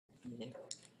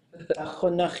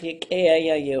Achonach yek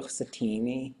ea yoch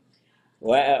satini.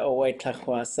 Wa oi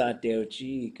tachwasa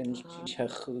deoji kan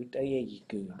chachut aya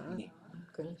yiguni.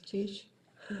 Gonna teach.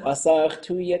 Wasach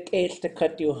tu yek el te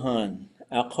katuhan.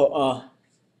 Ako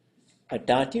a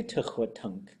dati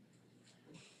tuchwatunk.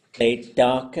 They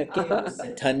darka ke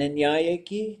satanen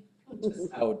yayaki.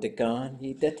 Out the gun,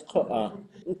 he did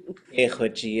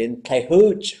Echojian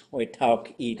Tahuch, we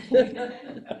talk eat.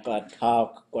 About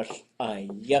talk was I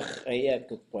yach a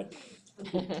good.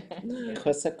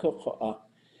 Echosako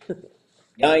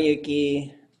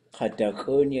Yayaki,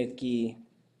 Kadakunyaki,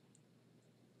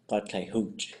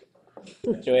 Katahuch.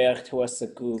 Joyach to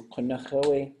Wasaku,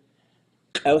 Konahawe,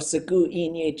 Ausaku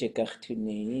inye jikach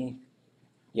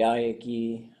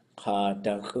Yayaki,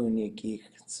 Kadakunyaki,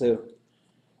 so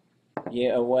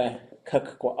ye awe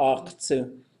kakwa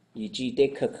aktsu, ye de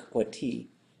kakwa ti,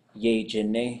 ye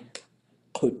jene.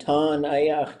 Kutan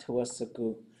ayach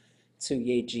tuasagu tu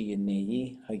yeji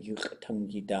yneyi hayuch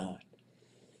tangidad.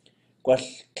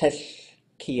 Gwall cell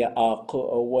kia aku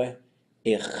awe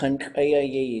e chank aya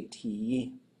ye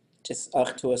ti just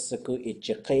ach tuasagu e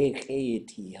jaqeig e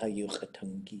ti hayuch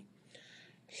tangi.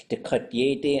 De kat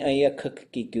ye de aya kuk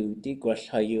gigudi gwall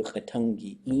hayuch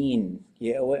tangi in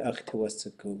ye awe ach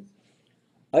tuasagu.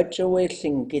 Ajawe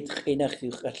Tlingit chinach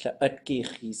yuch alla atgi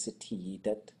chisati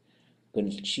dat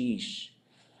gun chish.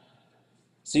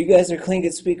 So you guys are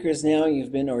Tlingit speakers now.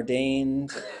 You've been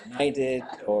ordained, knighted,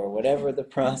 or whatever the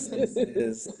process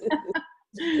is.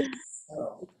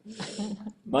 So,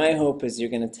 my hope is you're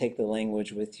going to take the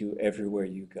language with you everywhere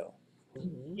you go.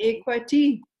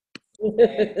 Equity.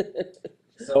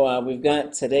 So we've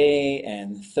got today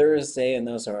and Thursday, and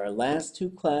those are our last two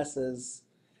classes.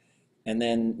 And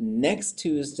then next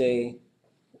Tuesday,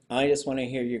 I just want to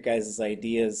hear your guys'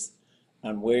 ideas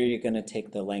on where you're going to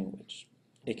take the language.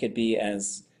 It could be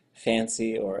as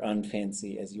fancy or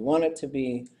unfancy as you want it to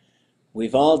be.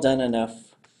 We've all done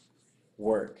enough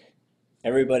work.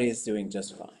 Everybody is doing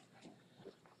just fine.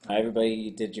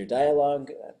 Everybody did your dialogue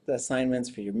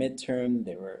assignments for your midterm.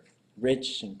 They were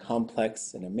rich and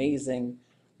complex and amazing.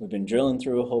 We've been drilling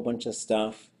through a whole bunch of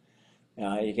stuff.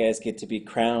 You guys get to be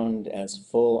crowned as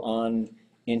full-on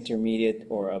intermediate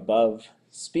or above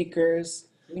speakers.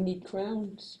 We need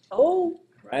crowns. Oh,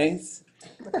 Right?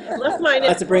 I left mine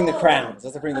Let's at bring the home. crowns.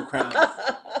 Let's bring the crowns.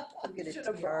 Get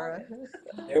a tiara.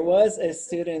 There was a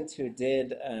student who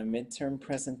did a midterm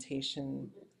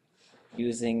presentation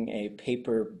using a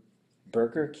paper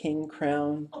Burger King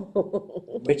crown,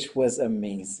 which was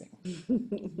amazing.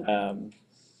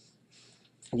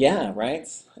 Yeah, right?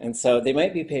 And so they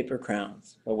might be paper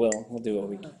crowns, but we'll do what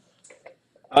we can.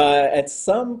 At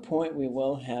some point, we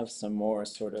will have some more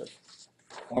sort of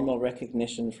formal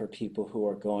recognition for people who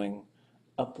are going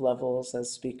up levels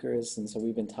as speakers, and so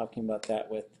we've been talking about that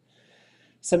with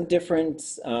some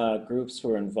different groups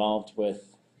who are involved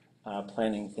with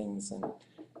planning things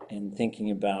and thinking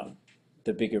about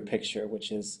the bigger picture,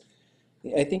 which is,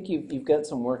 I think you've got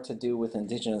some work to do with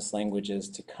indigenous languages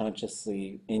to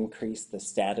consciously increase the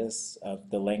status of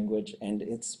the language and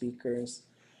its speakers.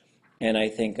 And I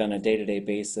think on a day-to-day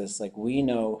basis, like we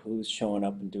know who's showing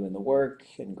up and doing the work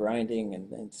and grinding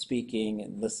and speaking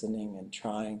and listening and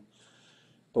trying,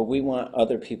 but we want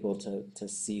other people to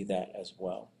see that as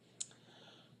well.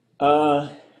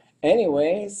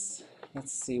 Anyways,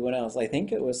 let's see what else. I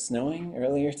think it was snowing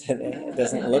earlier today. It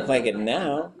doesn't look like it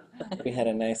now. We had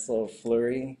a nice little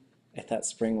flurry. I thought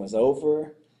spring was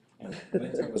over and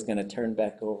winter was going to turn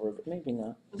back over, but maybe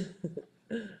not.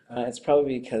 It's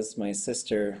probably because my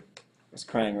sister was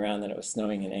crying around that it was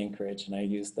snowing in Anchorage, and I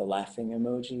used the laughing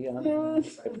emoji on it.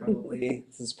 So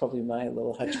this is probably my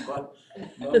little hachwa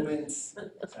moment.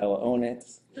 I will own it.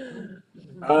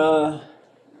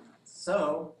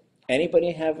 So,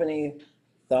 anybody have any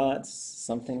thoughts,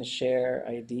 something to share,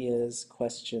 ideas,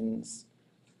 questions?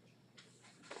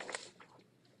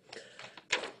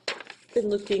 Been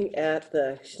looking at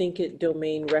the Tlingit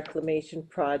Domain Reclamation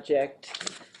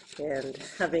Project and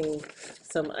having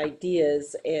some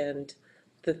ideas, and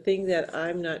the thing that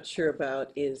I'm not sure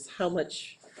about is how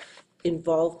much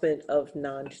involvement of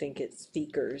non-Tlingit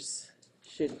speakers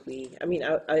should we, I mean,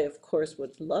 I of course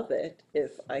would love it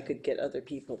if I could get other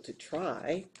people to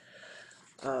try.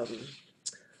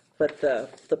 But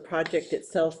the project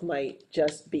itself might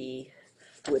just be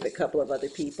with a couple of other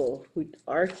people who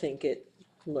are Tlingit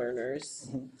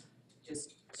learners,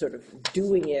 just sort of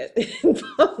doing it in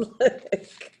public.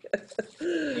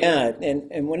 Yeah,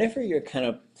 and whenever you're kind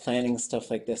of planning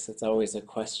stuff like this, it's always a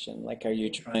question. Like, are you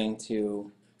trying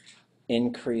to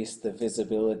increase the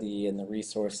visibility and the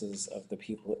resources of the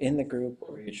people in the group,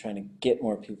 or are you trying to get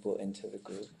more people into the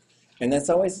group? And that's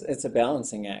always, it's a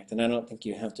balancing act, and I don't think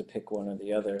you have to pick one or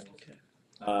the other.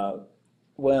 Okay.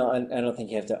 Well, I don't think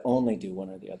you have to only do one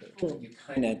or the other. Mm. You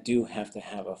kind of do have to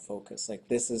have a focus. Like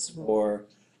this is for,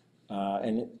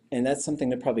 and that's something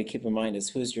to probably keep in mind is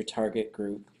who's your target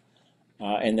group.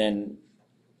 And then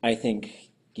I think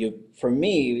for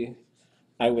me,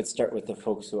 I would start with the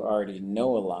folks who already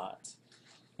know a lot,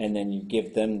 and then you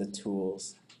give them the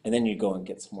tools, and then you go and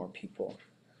get some more people.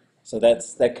 So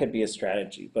that could be a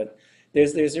strategy, but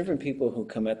there's different people who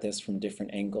come at this from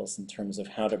different angles in terms of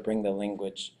how to bring the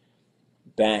language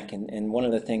back. And one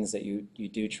of the things that you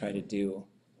do try to do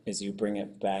is you bring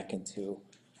it back into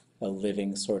a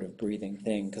living sort of breathing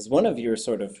thing. Because one of your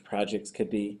sort of projects could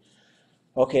be,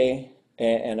 okay,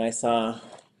 and I saw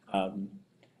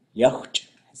Yacht,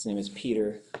 his name is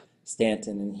Peter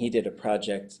Stanton, and he did a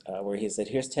project where he said,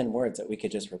 here's 10 words that we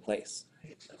could just replace.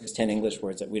 There's 10 English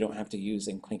words that we don't have to use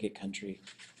in Tlingit country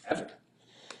ever.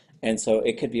 And so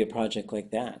it could be a project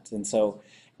like that. And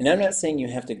I'm not saying you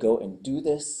have to go and do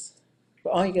this,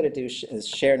 but all you got to do is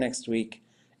share next week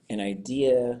an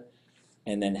idea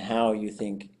and then how you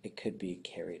think it could be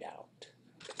carried out.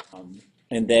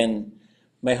 And then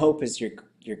my hope is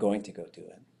you're going to go do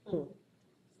it. Mm.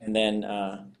 And then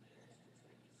I'm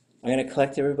going to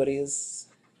collect everybody's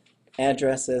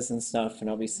addresses and stuff, and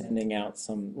I'll be sending out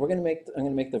some. I'm going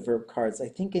to make the verb cards, I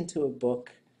think, into a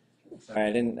book. Sorry,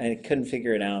 I couldn't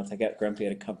figure it out. I got grumpy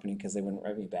at a company because they wouldn't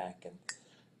write me back,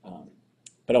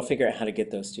 but I'll figure out how to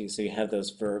get those to you so you have those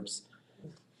verbs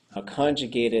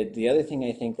conjugated. The other thing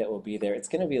I think that will be there, it's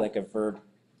going to be like a verb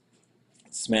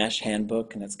smash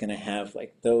handbook, and it's going to have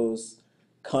like those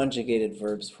conjugated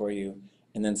verbs for you,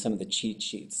 and then some of the cheat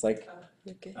sheets. Like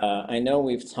Okay. I know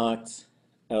we've talked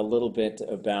a little bit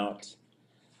about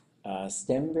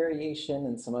stem variation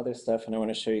and some other stuff, and I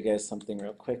want to show you guys something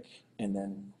real quick, and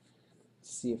then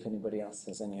see if anybody else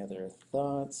has any other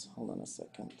thoughts. Hold on a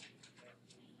second.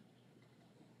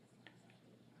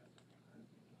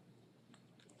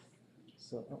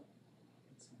 So,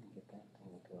 let's get that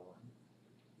thing going.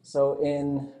 So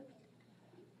in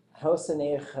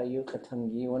Hausanei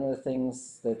Chayukatangi, one of the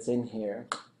things that's in here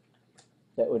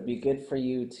that would be good for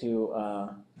you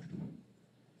to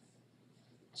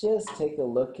just take a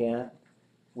look at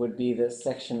would be this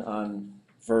section on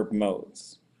verb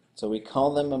modes. So we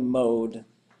call them a mode.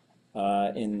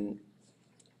 In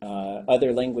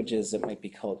other languages, it might be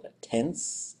called a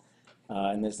tense,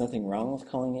 and there's nothing wrong with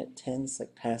calling it tense,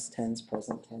 like past tense,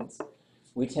 present tense.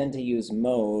 We tend to use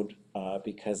mode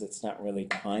because it's not really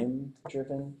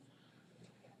time-driven.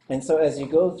 And so as you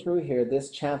go through here,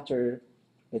 this chapter,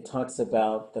 it talks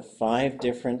about the 5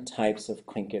 different types of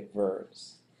Tlingit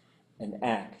verbs. An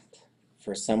act,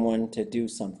 for someone to do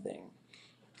something.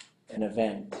 An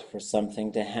event, for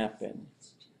something to happen.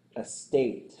 A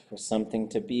state, for something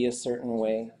to be a certain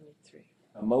way.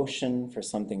 A motion, for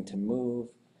something to move.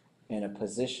 And a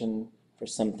position, for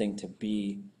something to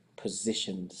be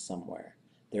positioned somewhere.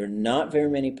 There are not very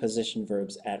many position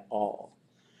verbs at all.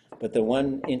 But the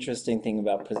one interesting thing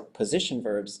about position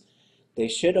verbs, they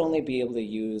should only be able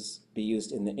to be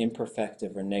used in the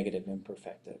imperfective or negative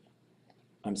imperfective.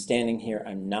 I'm standing here,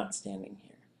 I'm not standing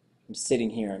here. I'm sitting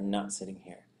here, I'm not sitting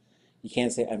here. You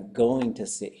can't say, I'm going to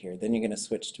sit here. Then you're going to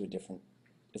switch to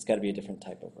it's got to be a different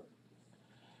type of verb.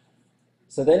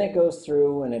 So then it goes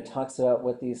through and it talks about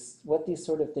what these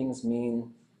sort of things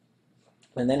mean.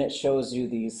 And then it shows you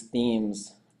these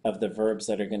themes of the verbs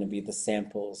that are going to be the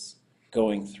samples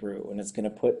going through. And it's going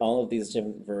to put all of these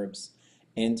different verbs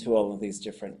into all of these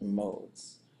different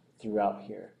modes throughout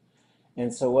here.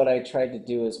 And so what I tried to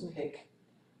do is pick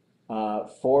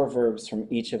 4 verbs from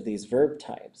each of these verb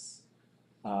types.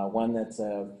 One that's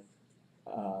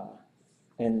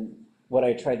and what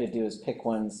I tried to do is pick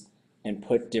ones and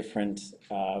put different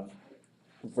a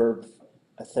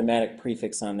thematic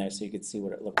prefix on there so you could see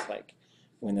what it looks like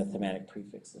when the thematic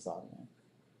prefix is on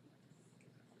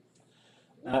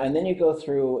there. And then you go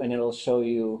through and it'll show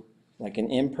you like an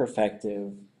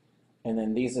imperfective, and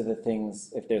then these are the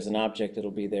things, if there's an object,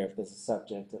 it'll be there. If there's a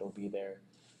subject, it'll be there.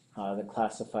 The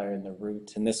classifier and the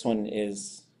root. And this one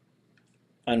is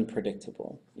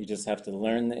unpredictable. You just have to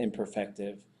learn the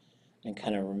imperfective and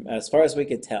kind of, as far as we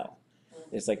could tell,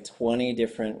 there's like 20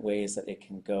 different ways that it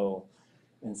can go.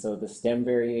 And so the stem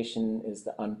variation is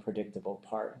the unpredictable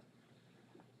part.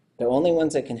 The only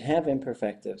ones that can have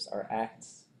imperfectives are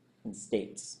acts and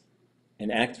states.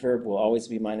 An act verb will always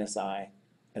be minus I.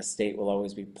 A state will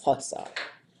always be plus I.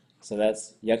 So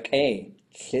that's yak'e,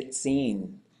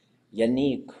 chitzin,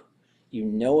 yanik. You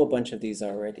know a bunch of these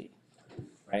already,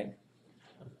 right?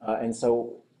 And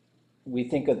so we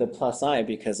think of the plus I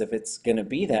because if it's going to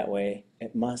be that way,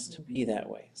 it must be that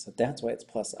way. So that's why it's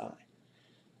plus I.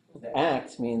 The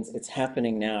act means it's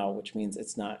happening now, which means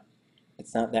it's not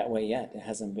that way yet. It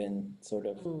hasn't been sort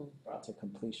of brought to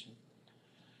completion.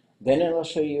 Then it'll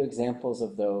show you examples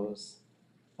of those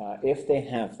if they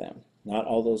have them. Not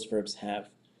all those verbs have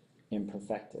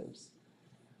imperfectives.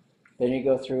 Then you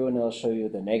go through and it'll show you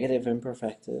the negative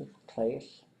imperfective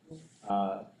place.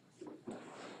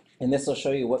 And this will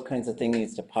show you what kinds of things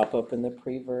needs to pop up in the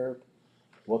preverb,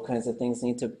 what kinds of things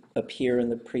need to appear in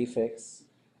the prefix,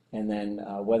 and then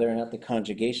whether or not the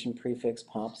conjugation prefix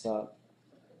pops up,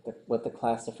 what the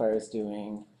classifier is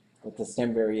doing, what the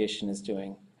stem variation is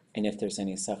doing, and if there's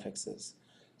any suffixes.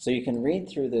 So you can read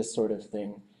through this sort of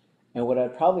thing. And what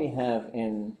I'd probably have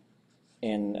in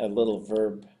a little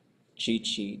verb cheat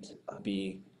sheet would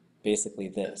be basically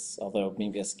this, although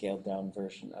maybe a scaled down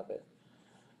version of it.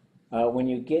 When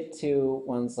you get to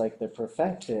ones like the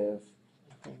perfective,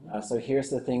 so here's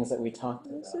the things that we talked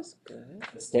about. This is good.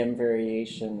 The stem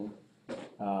variation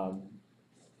and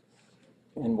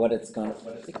what it's going to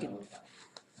look like,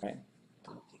 right?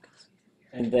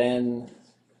 And then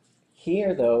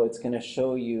here, though, it's going to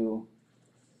show you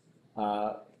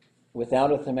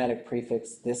without a thematic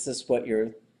prefix, this is what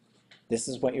your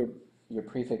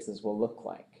prefixes will look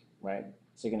like, right?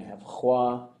 So you're going to have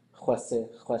hua, huase,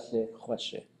 huashe,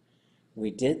 huashe.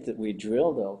 We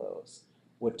drilled all those.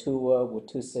 Watua,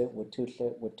 watuse,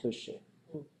 watushe, watushe.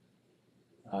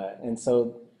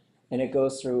 And it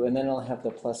goes through, and then it'll have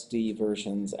the plus D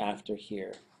versions after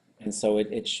here. And so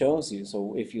it shows you.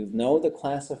 So if you know the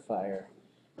classifier,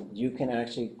 you can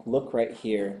actually look right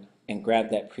here and grab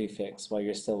that prefix while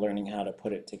you're still learning how to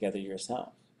put it together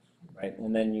yourself, right?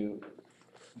 And then you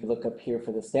look up here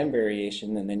for the stem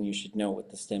variation, and then you should know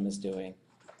what the stem is doing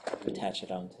to attach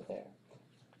it onto there.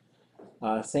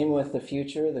 Same with the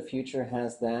future. The future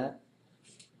has that.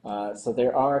 So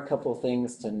there are a couple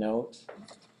things to note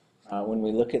when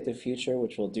we look at the future,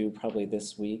 which we'll do probably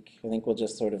this week. I think we'll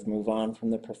just sort of move on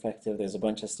from the perfective. There's a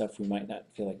bunch of stuff we might not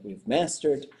feel like we've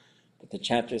mastered, but the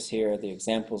chapter's here, the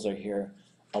examples are here.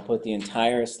 I'll put the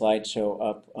entire slideshow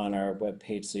up on our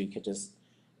webpage so you could just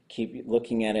keep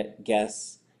looking at it,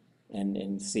 guess,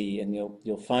 and see, and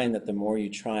you'll find that the more you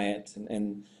try it,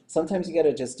 and sometimes you got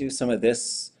to just do some of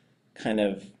this kind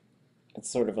of, it's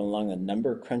sort of along the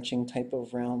number crunching type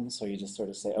of realm. So you just sort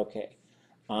of say, okay,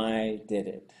 I did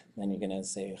it. Then you're going to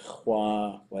say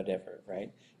hua, whatever,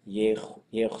 right?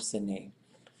 Yechsene.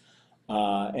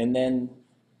 And then,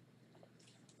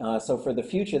 so for the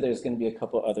future, there's going to be a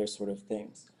couple other sort of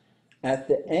things. At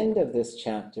the end of this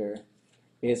chapter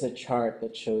is a chart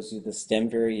that shows you the stem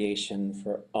variation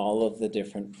for all of the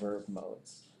different verb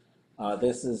modes.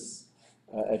 This is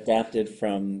adapted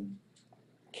from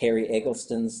Carrie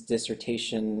Eggleston's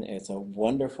dissertation. It's a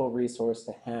wonderful resource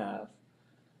to have.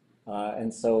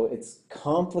 And so it's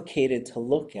complicated to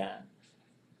look at,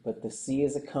 but the C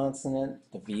is a consonant,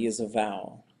 the V is a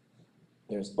vowel.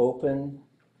 There's open,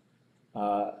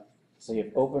 so you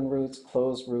have open roots,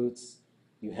 closed roots,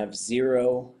 you have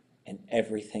zero, and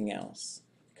everything else,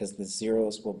 because the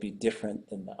zeros will be different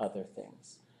than the other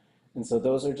things. And so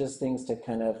those are just things to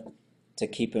kind of to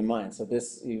keep in mind. So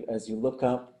this, as you look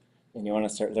up, and you want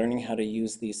to start learning how to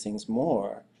use these things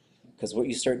more, because what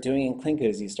you start doing in Tlingit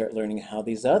is you start learning how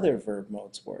these other verb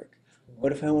modes work.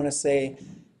 What if I want to say,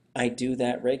 I do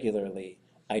that regularly,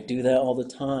 I do that all the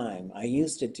time, I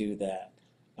used to do that,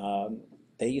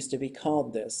 they used to be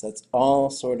called this. That's all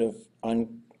sort of,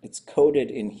 it's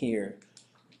coded in here.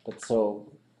 But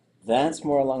so that's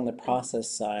more along the process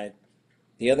side.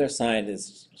 The other side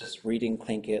is just reading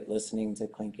Tlingit, listening to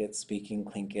Tlingit, speaking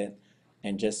Tlingit,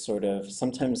 and just sort of,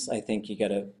 sometimes I think you got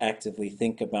to actively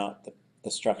think about the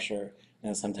structure,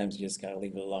 and sometimes you just got to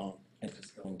leave it alone and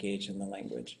just go engage in the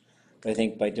language. But I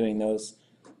think by doing those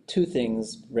two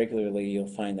things regularly, you'll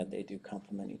find that they do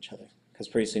complement each other. Because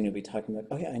pretty soon you'll be talking about,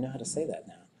 oh yeah, I know how to say that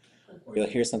now. Or you'll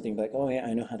hear something like, oh yeah,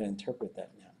 I know how to interpret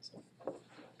that now. So.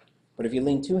 But if you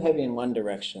lean too heavy in one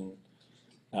direction,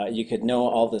 you could know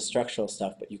all the structural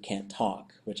stuff, but you can't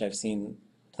talk, which I've seen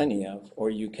plenty of. Or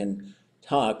you can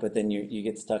talk, but then you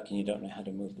get stuck and you don't know how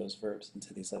to move those verbs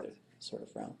into these other sort of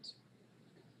realms.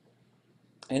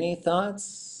 Any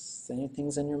thoughts? Any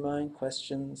things in your mind?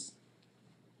 Questions?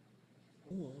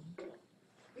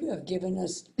 You have given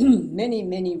us many,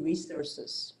 many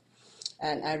resources.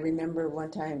 And I remember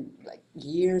one time, like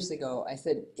years ago, I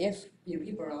said, if,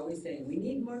 people are always saying, we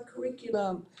need more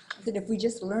curriculum. I said, if we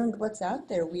just learned what's out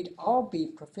there, we'd all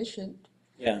be proficient.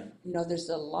 Yeah. There's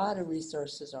a lot of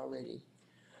resources already.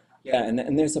 Yeah,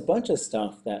 and there's a bunch of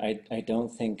stuff that I don't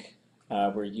think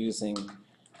we're using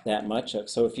that much of.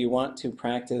 So if you want to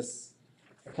practice,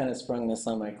 I kind of sprung this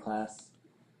on my class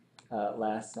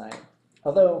last night.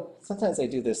 Although sometimes I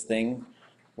do this thing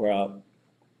where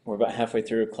we're about halfway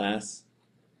through a class.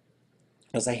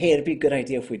 I was like, hey, it'd be a good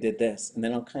idea if we did this. And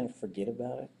then I'll kind of forget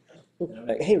about it. And I'm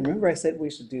like, hey, remember I said we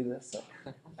should do this? So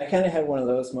I kind of had one of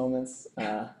those moments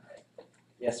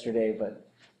yesterday, but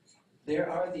there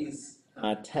are these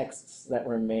texts that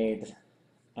were made,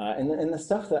 and the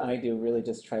stuff that I do really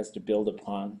just tries to build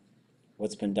upon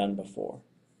what's been done before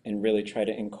and really try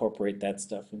to incorporate that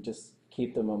stuff and just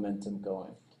keep the momentum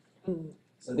going. Mm.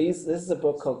 So this is a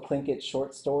book called Tlingit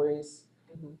Short Stories.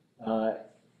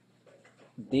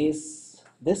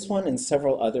 This one and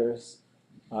several others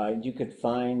you could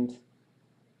find,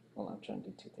 well, I'm trying to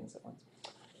do two things at once,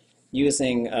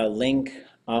 using a link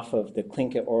off of the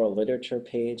Tlingit oral literature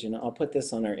page, and I'll put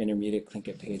this on our intermediate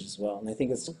Tlingit page as well, and I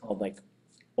think it's called like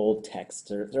old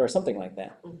text or something like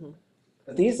that. Mm-hmm.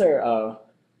 But these are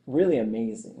really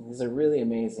amazing. These are really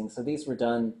amazing. So these were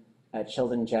done at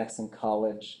Sheldon Jackson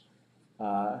College,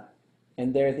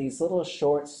 and they're these little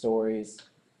short stories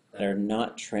that are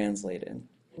not translated.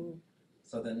 Mm.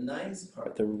 So the nice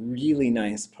part, the really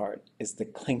nice part, is the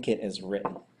Tlingit is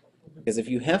written. Because if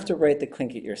you have to write the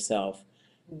Tlingit yourself,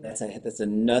 that's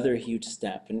another huge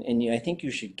step, and I think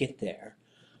you should get there.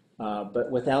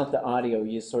 But without the audio,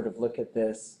 you sort of look at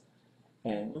this,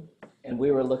 and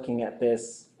we were looking at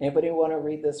this. Anybody want to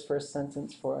read this first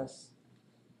sentence for us?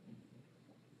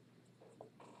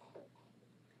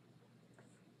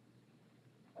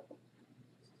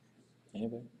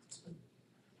 Anybody?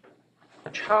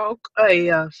 Chalk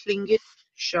a Tlingit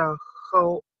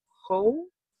Shaho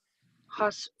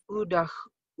Has Udach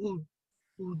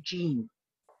Ujin.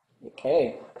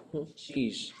 Okay.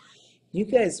 Sheesh. You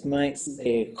guys might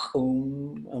say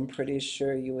I'm pretty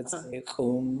sure you would say I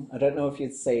don't know if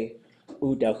you'd say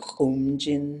uda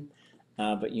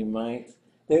but you might.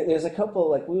 There's a couple,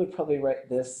 like we would probably write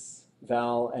this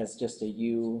vowel as just a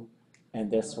U and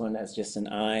this one as just an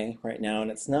I right now. And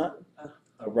it's not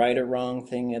a right or wrong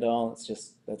thing at all.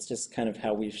 That's just kind of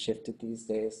how we've shifted these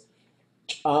days.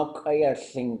 Kaya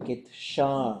Tlingit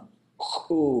Sha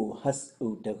Has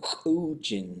Uda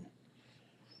Ujin.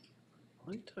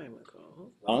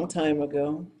 Long time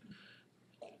ago.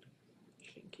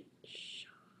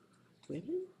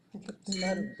 Women? It's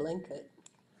not a blanket.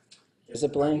 There's a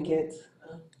blanket.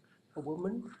 A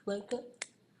woman blanket?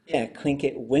 Yeah,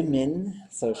 Tlingit women.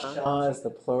 So Shah is the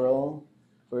plural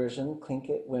version.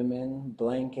 Tlingit women,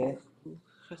 blanket.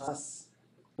 Has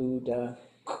Uda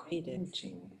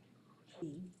Ujin.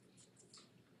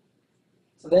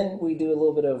 So then we do a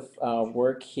little bit of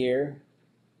work here.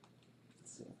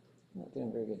 Let's see. I'm not doing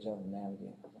a very good job of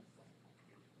navigating.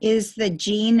 Is the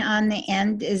gene on the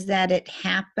end, is that it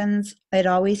happens, it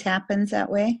always happens that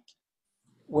way?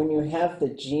 When you have the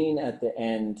gene at the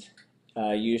end,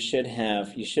 you should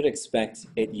expect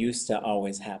it used to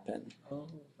always happen,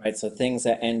 right? So things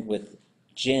that end with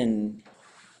jin,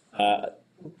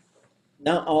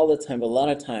 not all the time, but a lot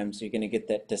of times you're going to get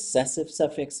that decessive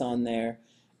suffix on there,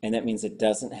 and that means it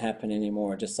doesn't happen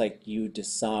anymore, just like you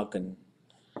desagen.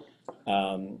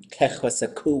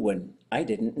 Kechwasakuwen. I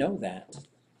didn't know that,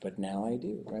 but now I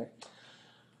do, right?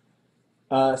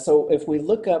 So if we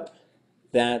look up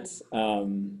that, so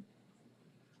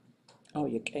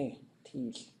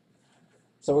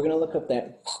we're going to look up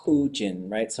that ujin,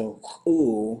 right? So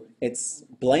it's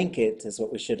blanket is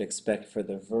what we should expect for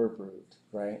the verb root,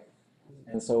 right?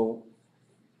 And so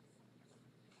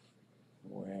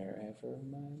wherever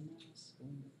my mouse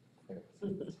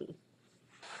is.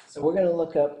 So we're going to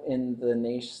look up in the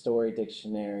Naish Story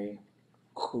Dictionary,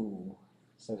 ku.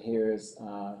 So here's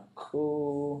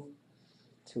ku,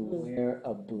 to wear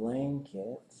a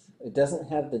blanket. It doesn't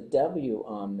have the W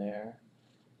on there,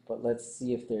 but let's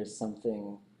see if there's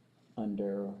something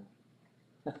under,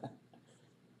 I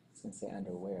was going to say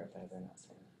underwear, but I better not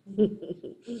say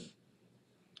that.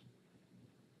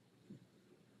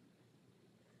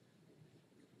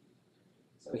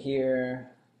 So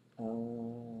here,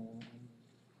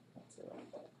 that's it.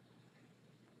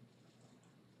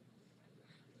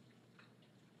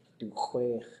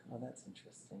 Oh, that's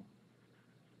interesting.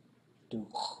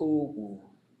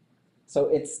 So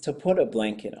it's to put a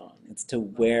blanket on. It's to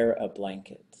wear a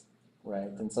blanket, right?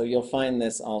 And so you'll find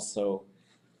this also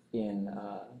in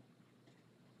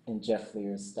Jeff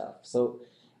Lear's stuff. So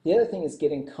the other thing is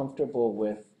getting comfortable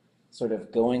with sort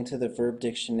of going to the verb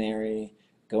dictionary,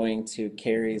 going to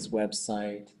Carrie's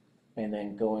website, and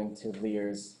then going to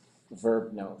Lear's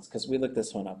verb notes, because we looked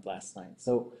this one up last night.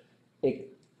 So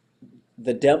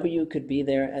the W could be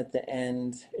there at the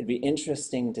end. It'd be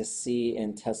interesting to see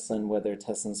in Teslan whether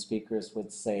Teslan speakers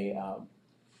would say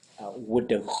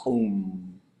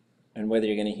 "wudachum," and whether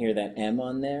you're going to hear that M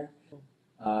on there,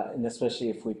 and especially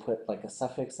if we put like a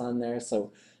suffix on there.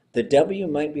 So the W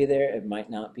might be there, it might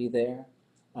not be there.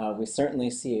 We certainly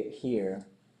see it here.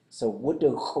 So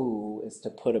wudachu is to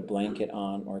put a blanket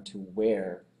on or to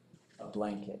wear a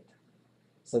blanket.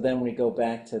 So then we go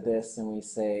back to this and we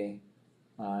say,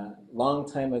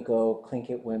 long time ago,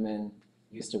 Tlingit women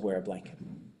used to wear a blanket.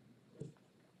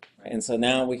 Right? And so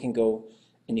now we can go,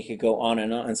 and you could go on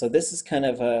and on. And so this is kind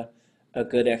of a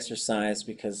good exercise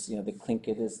because, you know, the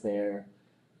Tlingit is there.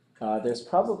 There's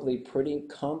probably pretty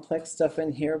complex stuff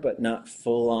in here, but not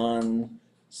full on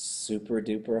super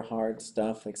duper hard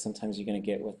stuff. Like sometimes you're going to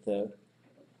get with the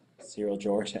Cyril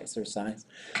George exercise,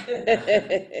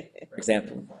 for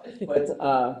example.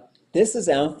 But this is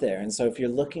out there. And so if you're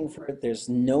looking for it, there's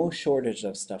no shortage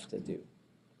of stuff to do.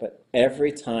 But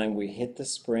every time we hit the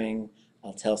spring,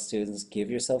 I'll tell students, give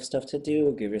yourself stuff to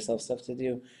do, give yourself stuff to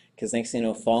do. Because next thing you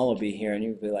know, fall will be here and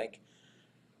you'll be like,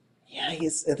 yeah,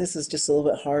 this is just a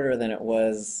little bit harder than it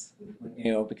was,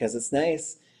 you know, because it's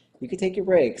nice. You can take your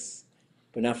breaks,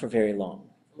 but not for very long.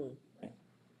 Right?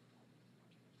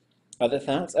 Other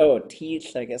thoughts? Oh,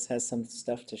 Teach, I guess, has some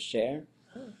stuff to share.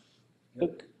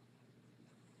 Luke?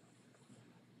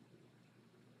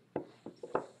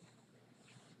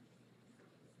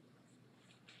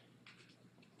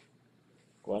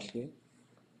 Guatli?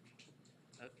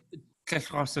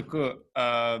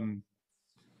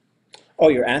 Oh,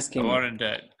 you're I asking me. wanted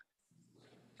to.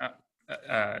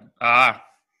 Ah,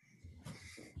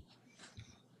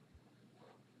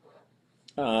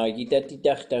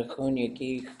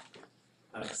 Yidati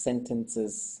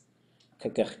sentences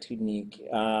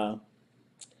kagachtunik.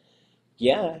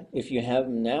 Yeah, if you have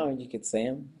them now, you could say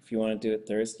them. If you want to do it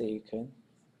Thursday, you could.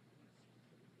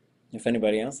 If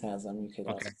anybody else has them, you could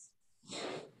okay. also.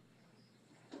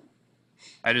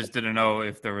 I just didn't know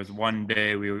if there was one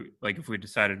day if we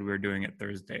decided we were doing it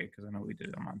Thursday, because I know we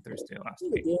did them on Thursday last We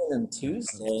were week. doing them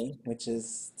Tuesday, which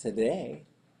is today.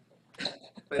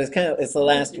 But it's the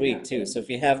last week too. So if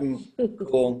you have them,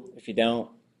 cool. If you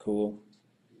don't, cool.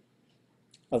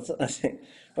 One time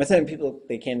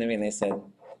they came to me and they said,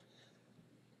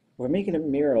 we're making a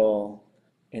mural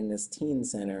in this teen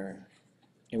center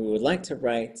and we would like to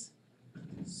write,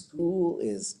 school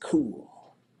is cool.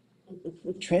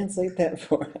 Translate that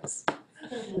for us.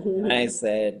 And I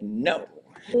said, no.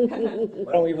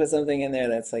 Why don't we put something in there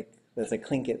that's a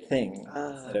Tlingit thing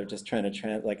instead of just trying to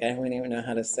translate, like I don't even know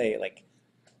how to say it, like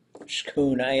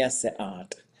Shkunaya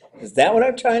Se'at. Is that what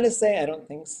I'm trying to say? I don't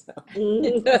think so.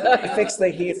 Fix the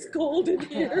heat. It's cold in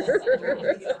here.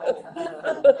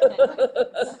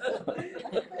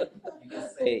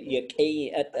 You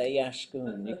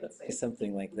could say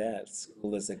something like that.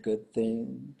 School is a good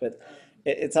thing, but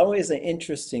it's always an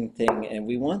interesting thing, and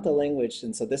we want the language.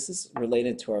 And so this is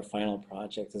related to our final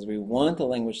project: is we want the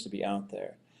language to be out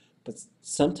there, but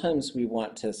sometimes we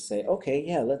want to say, okay,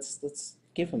 yeah, let's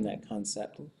give them that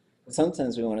concept.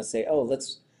 Sometimes we want to say, oh,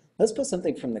 let's put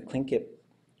something from the Tlingit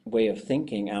way of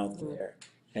thinking out there,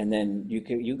 and then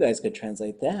you guys could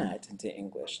translate that into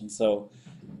English. And so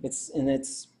it's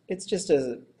just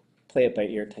a play it by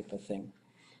ear type of thing.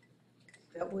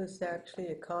 That was actually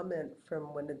a comment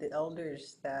from one of the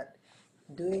elders that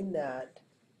doing that,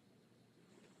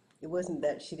 it wasn't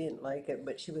that she didn't like it,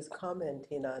 but she was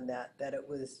commenting on that it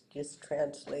was just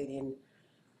translating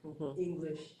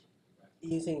English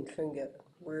using Tlingit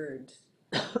words.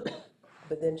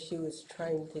 But then she was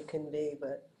trying to convey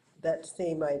that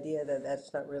same idea that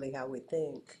that's not really how we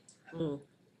think. And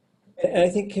I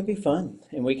think it can be fun,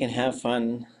 and we can have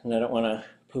fun, and I don't want to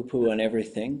poo-poo on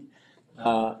everything.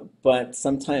 But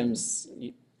sometimes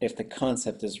if the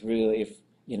concept is really, if,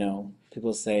 you know,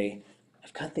 people say,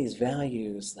 I've got these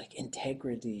values like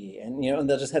integrity, and, you know, and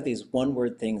they'll just have these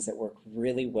one-word things that work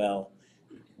really well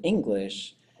in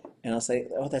English, and I'll say,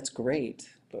 oh, that's great,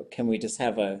 but can we just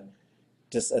have a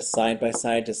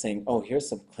side-by-side just saying, oh, here's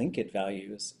some Tlingit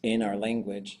values in our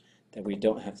language that we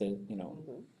don't have to, you know.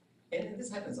 And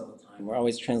this happens all the time. We're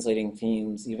always translating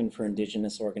themes, even for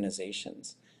indigenous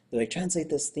organizations. They're like, translate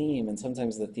this theme, and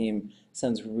sometimes the theme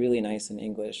sounds really nice in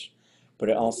English, but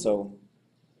it also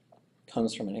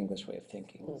comes from an English way of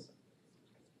thinking.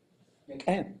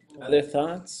 Okay, other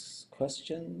thoughts,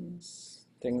 questions,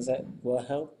 things that will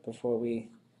help before we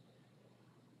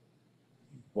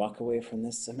walk away from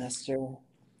this semester?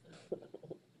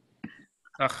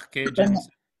 Oh,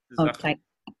 type.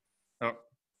 Oh,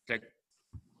 check.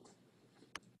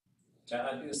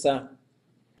 Jaadusa.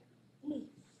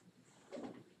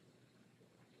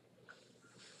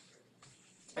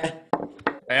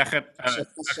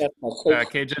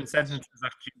 Cajun sentences.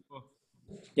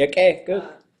 Okay, good.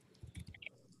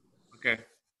 Okay.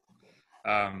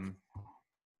 All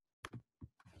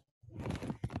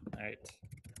right.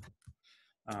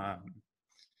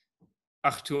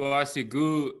 Ach tu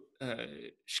asigu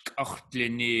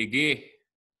skachtlnege.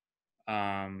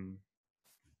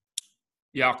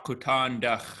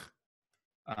 Yakutandach.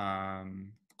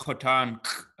 Kotan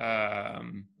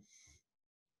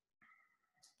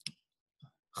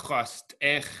Gast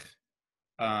echt.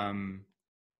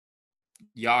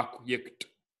 Jak jikt.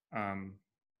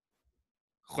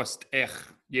 Gast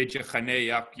echt. Jeetje gane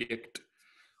jak jikt.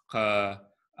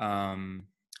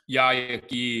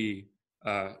 Yaki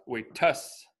with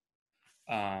tus.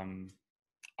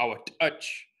 Our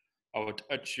touch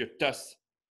your tus.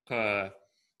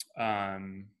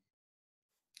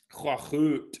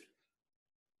 Chwachut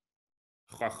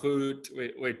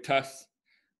with tus.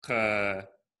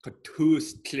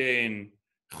 Tus klein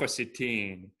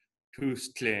chositin. Tus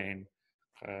klein.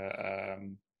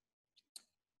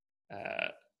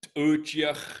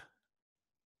 Utjach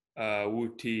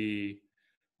wuti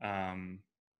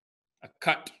a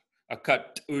cut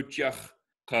utjach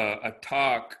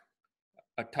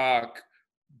attack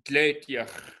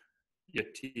dletjach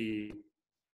yati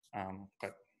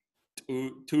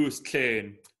tus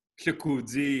klein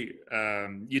klikuzi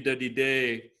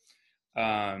yidadide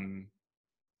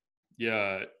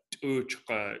ya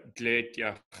utjach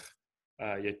dletjach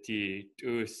yati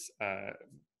tus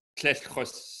tlet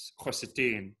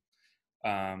chositin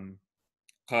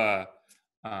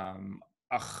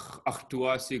ach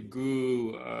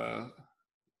tuasigu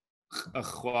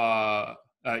achwa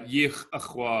yich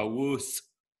achwa wus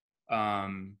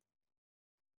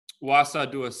wasa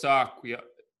duasak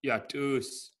yatus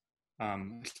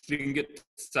Tlingit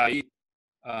sai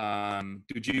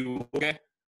tujiwoge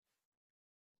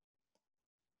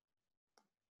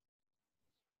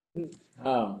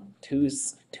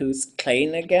Tus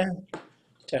klein again.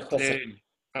 klein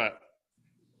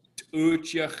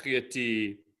tuchach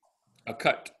yati a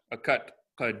cut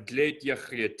kadlet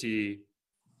yati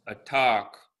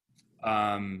attack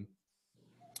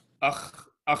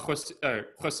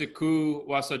chosiku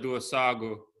wasa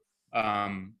duasago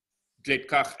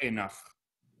dletkach enach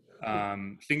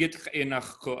Tlingit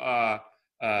enach ko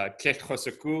tlech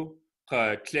chosiku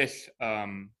ka tlech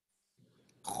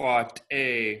chwat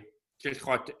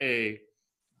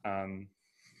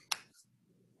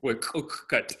wik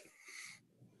cut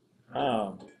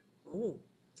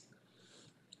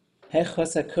He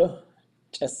chosaku.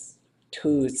 Just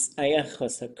tus aya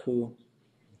chosaku.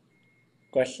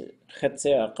 Gwash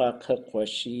chetze aqa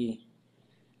kwashi.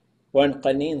 Wan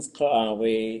qanins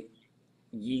qaawe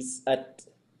yis at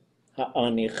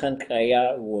ha'ani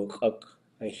khankaya wukak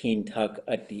a hintag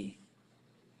adi.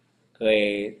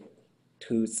 Gre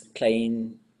tus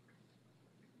klein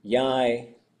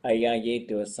yai aya ye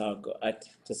duasago at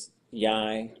just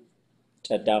yai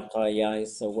tadaka yai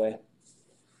sawe.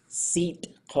 Seat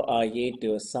ko ye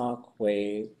duasak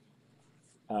we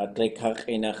glekach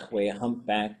inach we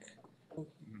humpback.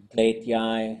 Gleit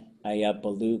yai aya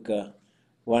beluga.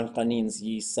 Wan qanins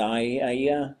yisai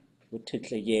aya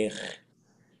wutitla yech.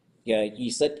 Ja,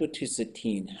 yisat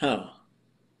wutusatin. Ha.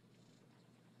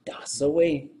 Das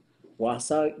away.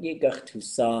 Wasa yegach to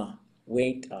sa.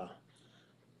 Wait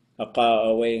Aqa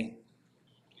away.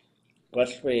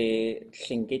 Gwashwe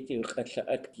tlingit yuchatla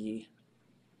atki.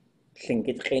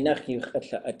 Tlingit chinach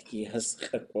yuchatla atki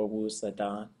haskak wawusa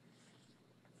da.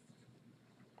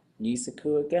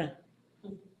 Nisaku aga.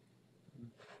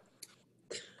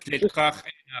 dletkach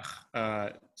enach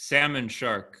salmon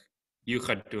shark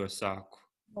yuchat duasak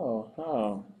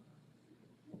Oh.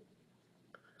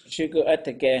 Shugu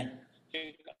atake.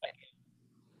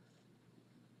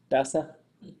 Dasa.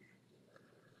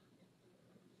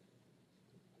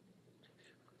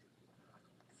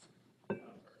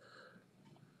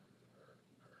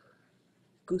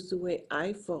 Gooseway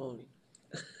iPhone.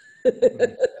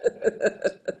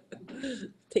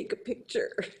 Take a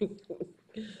picture.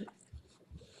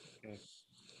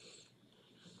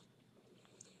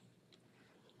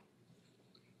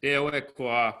 Dewe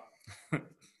kwa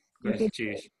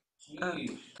cheese.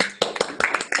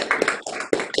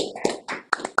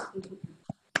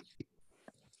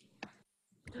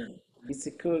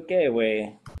 Nisaku aga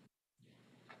we.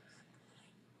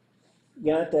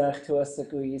 Yadach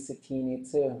tuasaku yisatini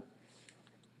too.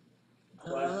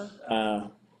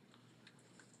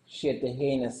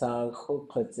 Shiatahena sa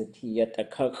chukutzati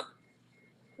yatakak.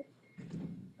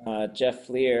 Jeff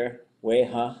Lear,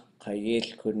 Weha,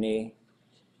 Kayel Kune,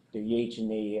 the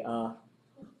Yejane,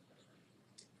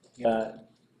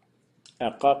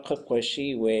 Akaka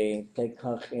kwashi we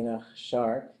tekach ina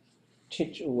shark.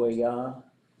 Chich uwaya.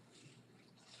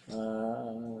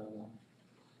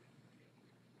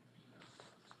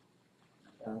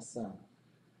 Asa.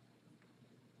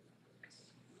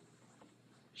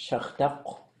 Shachtak.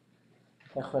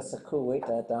 Echwasaku wait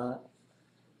da.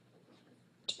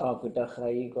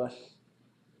 Agudachai gwash.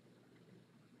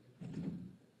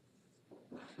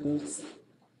 Toots.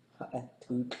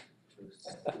 Toot.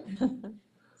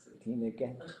 Satin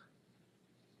again.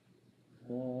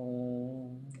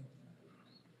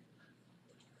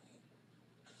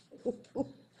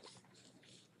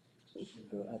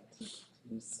 Go at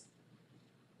this.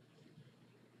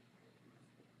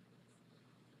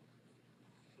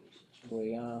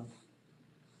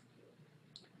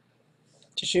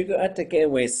 Tishugo at again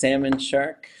with salmon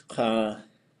shark,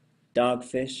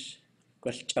 dogfish,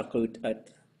 gwash chakut at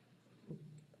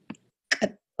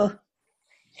Katko,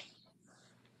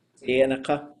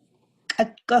 Tianaka.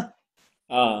 katko,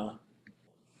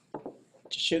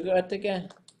 Tishugo at again.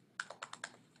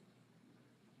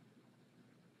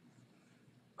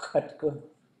 Katko.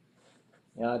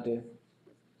 Yadu.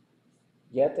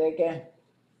 Yet again.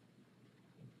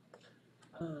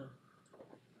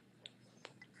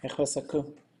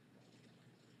 Echwasaku.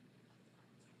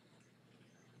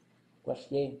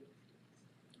 Gwash ye.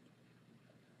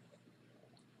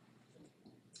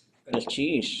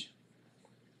 Cheese.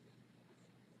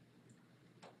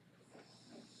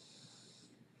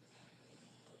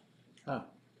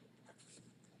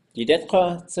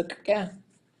 Didetka tsukka.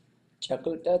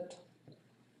 Chakutat.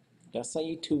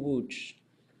 Dasai tu wuch.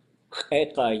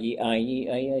 Eka yi ayi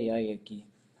ayayaki.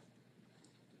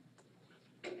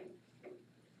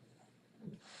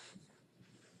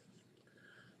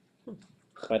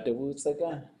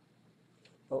 Badawutsaga.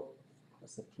 Oh,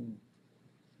 what's the team?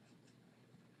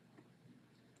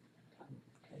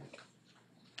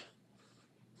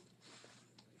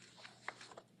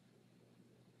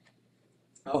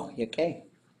 Oh, you okay?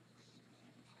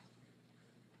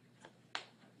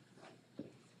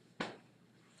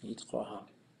 Yitkoha.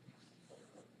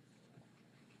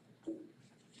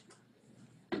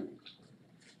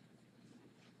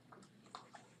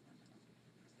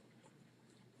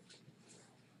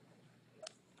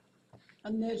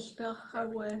 Anelta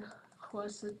hawe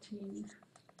chwasatin.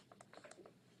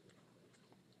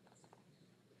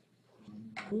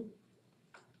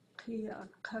 Kia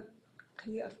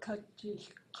katil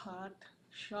kat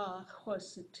sha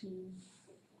chwasatin.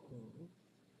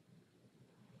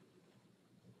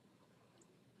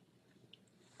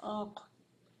 Ak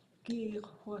gi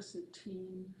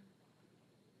chwasatin.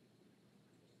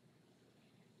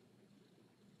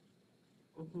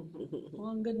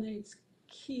 Wanganese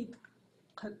kit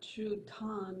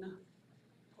kachutan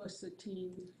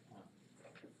chwasatin.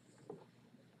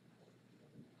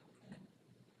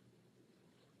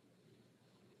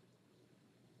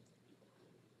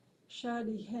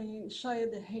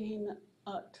 Shadi hain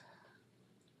at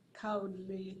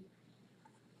kaudli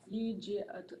liji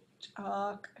at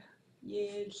chak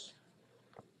yes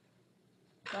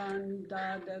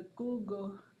gandada gugo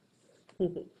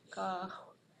ka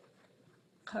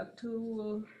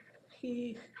katu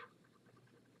hi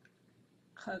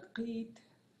kakit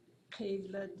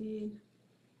kailadi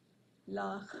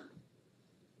lach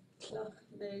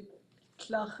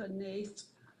tlachane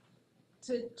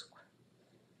tit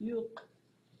yuk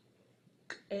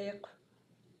ek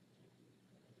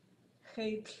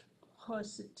Hate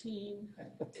Hositin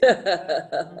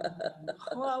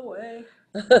Huawei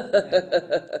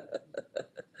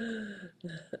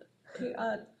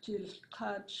Hiatil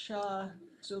Katsha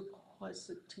Zuk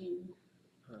Hositin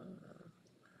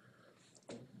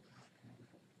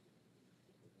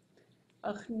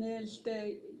Achnelte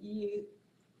Yi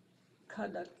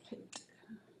Kadakit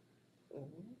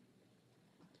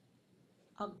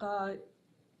Agai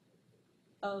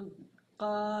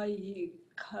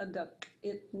Kadak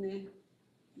Itne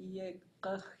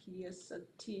Yekach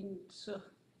Yesatin Zu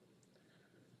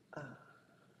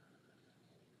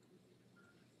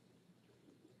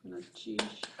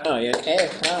Nachish Oh, you okay?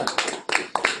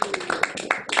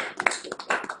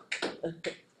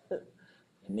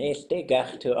 Neste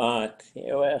gach to art.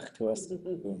 You echt was.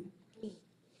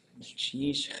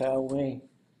 Cheese gawe.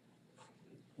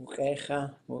 Okay, ga.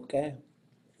 Okay.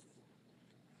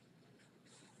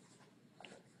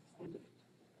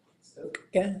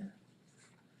 Okay.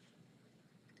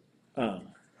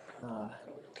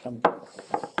 Come.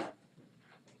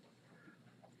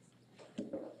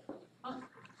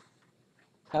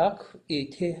 Hak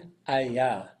iti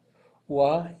aya,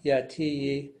 wa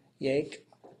yati yek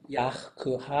yach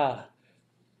kuha,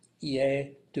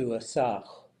 ye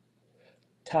duasach.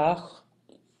 tach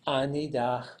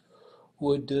anidach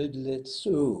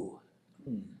wududlitsu.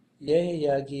 Ye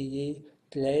yagi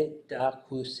tle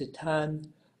dakusitan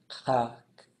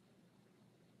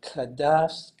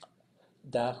kadas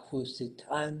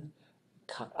dakusitan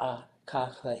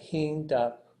kahlahin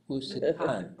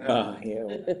dakusitan. Ah,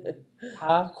 yeah.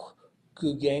 Tak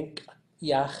gugenk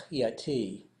yach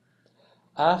yati.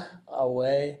 Ach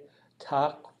awe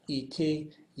tak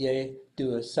iti ye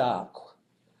duasak.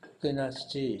 Goodness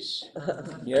jeez.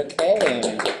 You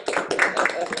okay?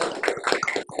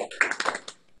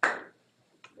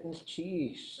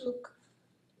 Jeez.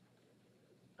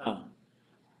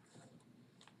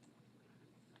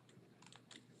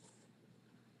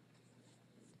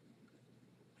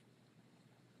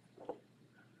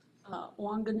 Ah,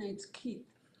 Wanganese Keith,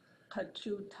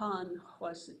 Kachutan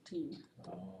Huasitin.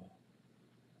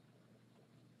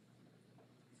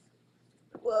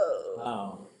 Whoa.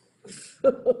 wow.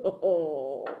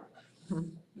 Oh,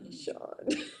 Sean,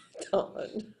 Don.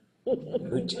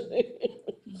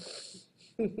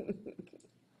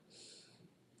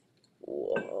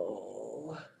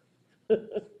 Whoa.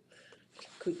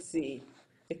 Could see.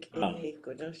 Okay,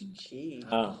 goodness, gee.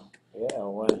 Ah, yeah,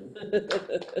 well.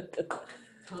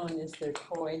 Ton is their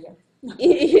toy.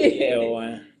 Yeah,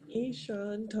 well.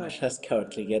 Sean, Ash has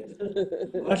Tlingit.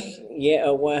 Yeah,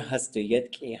 well, has to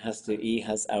yet has to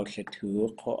has out the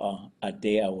two a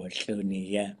day our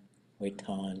clunia with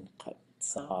on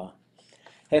sa.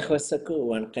 Hechosaku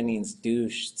one canins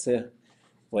douche to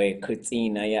way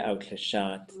kutina ya out the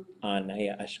shot on a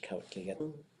ash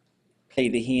Tlingit. Play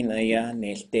the hina ya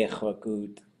nail decho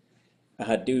good. A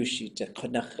hadushi to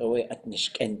konach away at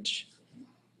nishkench.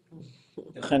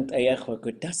 The hunt ayahwa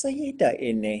good dasayeda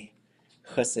in a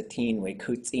Chosatin we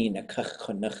kutin a kach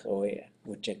konach away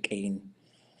which a gain.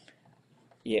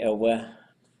 Yewa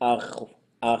ach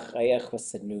ayach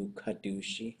was a new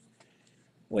kadushi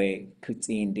we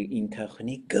kutin do inka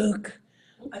choni guk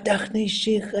a dachne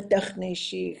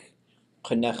shich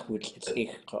konach wut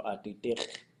ich ko adi dich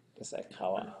das a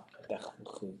kawa dach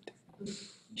goed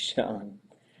shan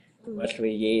what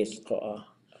we yes ko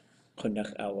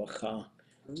konach awacha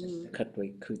kat we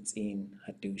kutin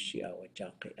hadushi awa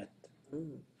jaki at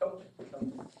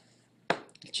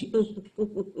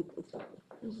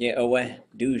yeah, away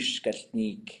douche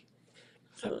sneak.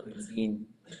 Kutin.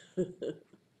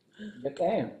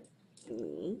 Okay.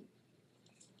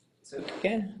 So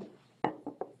okay.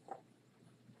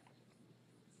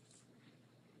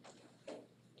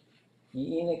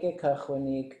 Yinike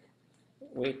kachonik.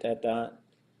 Wait at that.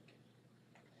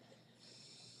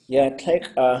 Yeah,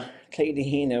 take the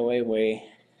hin away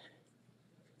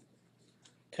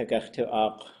kagachtu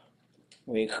ak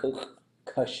we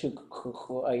kashuk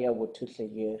kuchu aya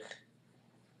wututlegich.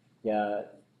 Yeah,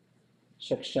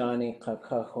 shakshani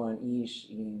kakachon ish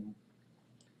in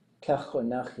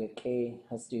kachonach yake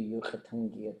has do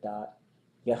yuchatangi that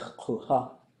yach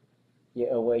kuha. Ye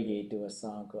away ye do a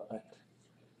sago at.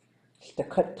 The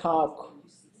cut talk.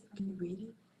 Can you read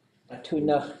it?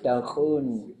 Atunach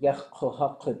dalchun yach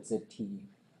kohakutzati.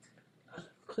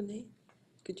 Kone,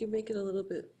 could you make it a little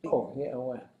bit bigger? Oh, yeah,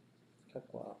 well.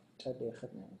 Kakwa,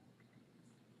 tadechat na.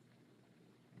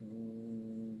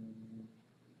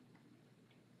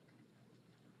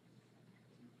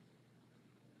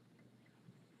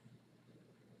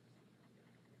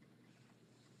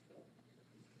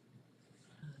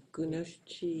 Goodness,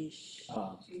 geez.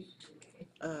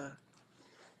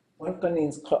 One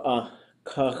kanins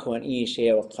kachwan ish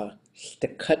eoka. The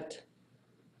cut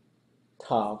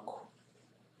talk.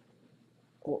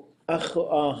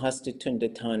 Achu has to tun the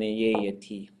tane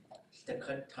yeti. The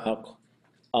cut talk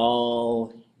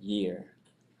all year.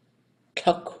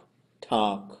 Tuck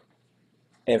talk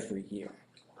every year.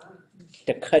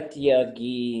 The cut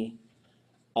yagi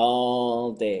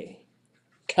all day.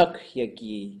 Tuck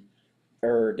yagi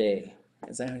day.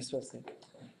 Is that how you're supposed to say?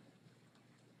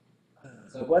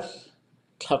 So what?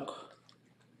 Tuck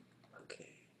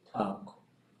Okay. talk.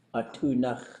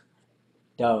 Atunach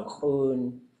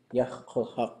dalchun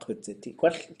yachkohakutziti.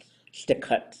 What the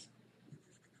cut?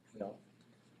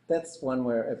 That's one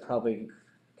where it probably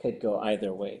could go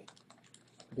either way.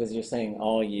 Because you're saying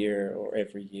all year or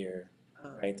every year.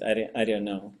 Right? I don't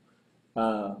know.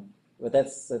 But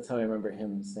that's how I remember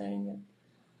him saying it.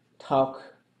 Talk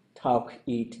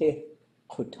ite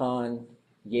kutan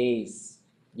yes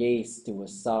to a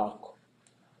sock.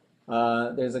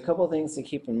 There's a couple things to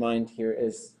keep in mind here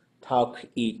is talk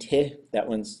ite, that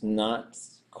one's not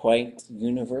quite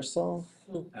universal.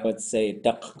 I would say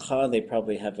dakha, they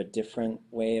probably have a different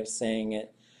way of saying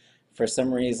it. For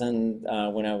some reason,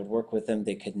 when I would work with them,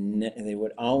 they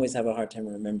would always have a hard time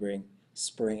remembering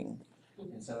spring.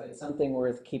 And so it's something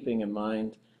worth keeping in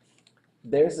mind.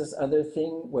 There's this other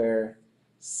thing where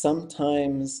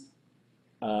sometimes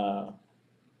I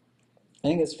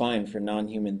think it's fine for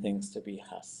non-human things to be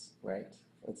hus, right?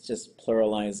 It's just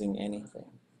pluralizing anything.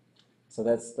 So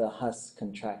that's the hus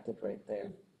contracted right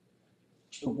there.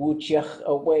 Wuchach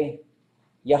away,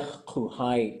 yach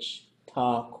kuhaich,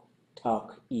 tak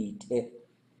ite,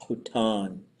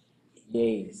 kutan,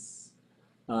 yes.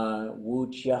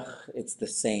 Wuchach, it's the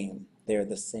same. They're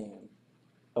the same.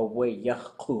 Away,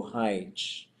 yach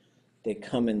kuhaich. They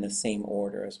come in the same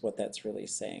order is what that's really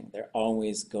saying. They're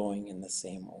always going in the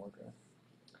same order.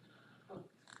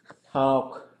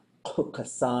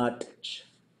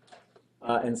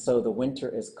 And so the winter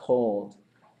is cold.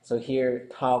 So here,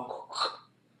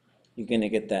 you're going to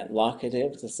get that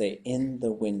locative to say in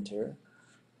the winter.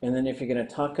 And then if you're going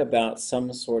to talk about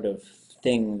some sort of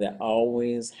thing that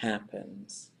always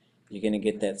happens, you're going to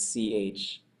get that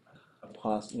ch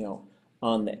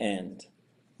on the end,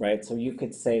 right? So you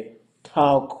could say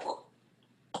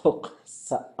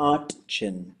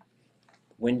saatchin.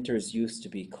 Winters used to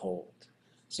be cold.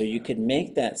 So you could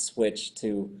make that switch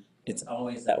to it's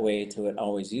always that way to it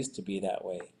always used to be that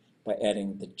way by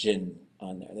adding the jin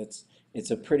on there.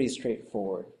 It's a pretty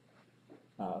straightforward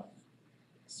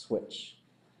switch.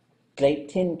 We're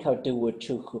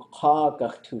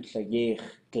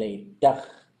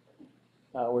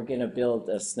gonna build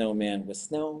a snowman with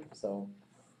snow. So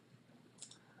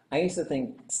I used to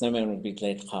think snowman would be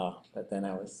gleit kha, but then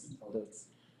I was told it's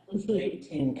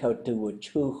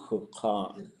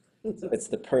so it's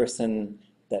the person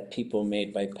that people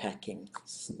made by packing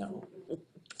snow. It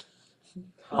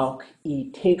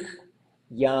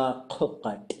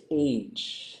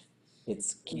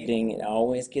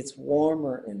always gets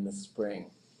warmer in the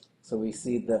spring. So we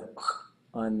see the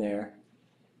on there.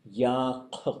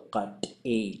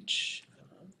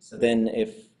 So then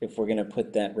if we're gonna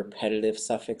put that repetitive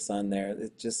suffix on there,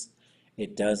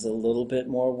 it does a little bit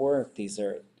more work.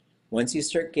 Once you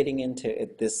start getting into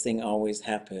it, this thing always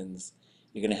happens.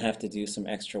 You're going to have to do some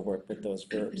extra work with those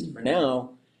verbs. For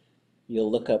now, you'll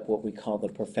look up what we call the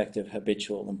perfective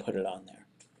habitual and put it on there.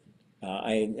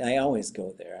 I always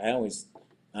go there. I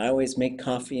always make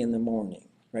coffee in the morning,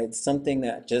 right? Something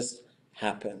that just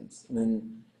happens. And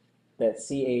then that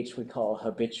ch we call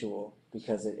habitual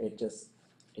because it just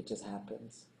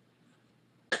happens.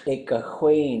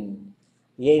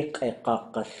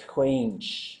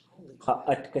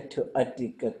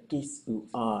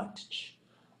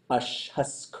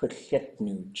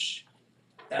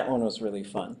 That one was really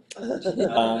fun.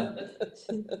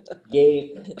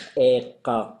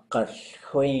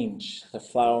 The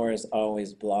flowers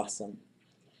always blossom.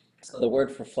 So the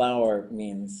word for flower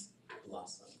means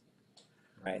blossom,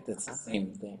 right? That's the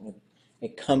same thing.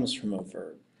 It comes from a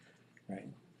verb, right?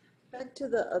 Back to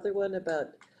the other one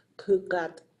about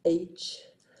kugat h.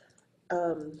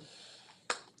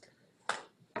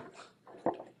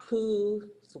 Who's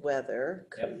weather?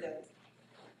 Yep.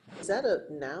 Is that a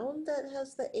noun that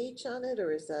has the H on it,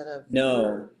 or is that a No.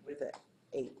 verb with a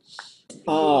H?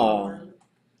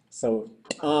 So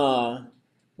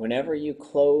whenever you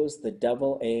close the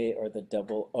double A or the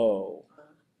double O,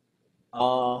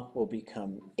 will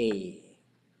become A.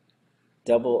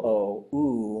 Double O,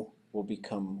 oo, will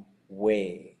become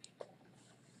way.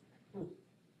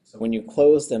 So when you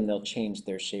close them, they'll change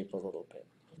their shape a little bit.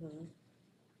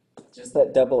 Just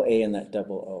that double A and that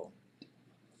double O.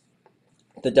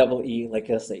 The double E, like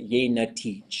I said, ye na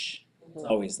teach. It's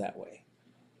always that way.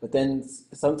 But then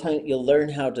sometimes you'll learn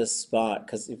how to spot,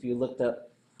 because if you looked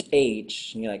up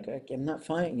H, and you're like, okay, I'm not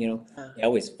finding, you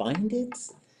always find it.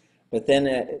 But then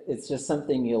it's just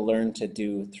something you'll learn to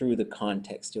do through the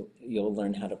context. You'll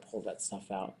learn how to pull that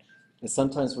stuff out. And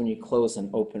sometimes when you close an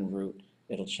open root,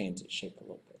 it'll change its shape a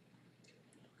little bit.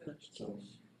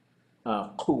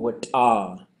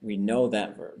 Kuwata, we know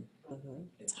that verb.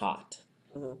 It's hot.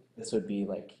 This would be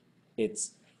like,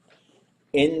 it's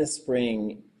in the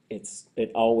spring,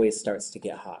 it always starts to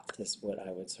get hot, is what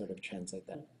I would sort of translate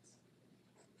that.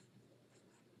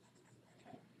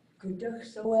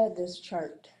 So add this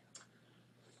chart.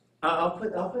 I'll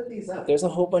put these up. There's a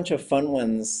whole bunch of fun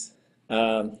ones.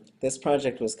 This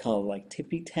project was called like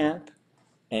Tippy Tap,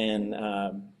 and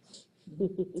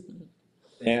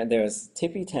there's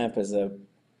Tippy Tap is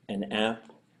an app,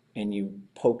 and you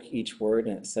poke each word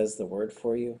and it says the word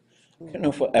for you. I don't know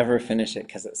if we'll ever finish it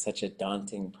because it's such a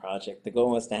daunting project. The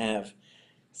goal was to have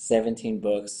 17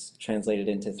 books translated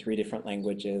into 3 different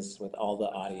languages with all the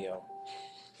audio,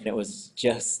 and it was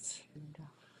just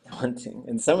daunting.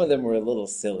 And some of them were a little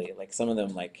silly. Like some of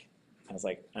them, I was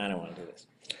like, I don't want to do this.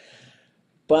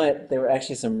 But there were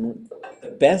actually some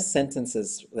the best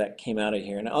sentences that came out of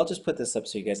here, and I'll just put this up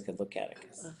so you guys could look at it,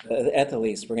 'cause at the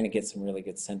least, we're going to get some really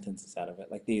good sentences out of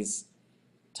it. Like these,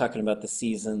 talking about the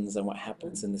seasons and what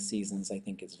happens in the seasons, I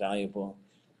think is valuable.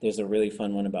 There's a really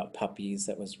fun one about puppies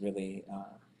that was really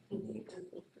neat.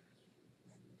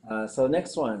 So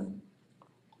next one.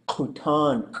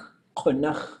 Kutan,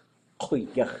 kunach,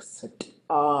 kuyach,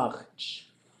 arch.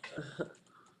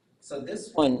 So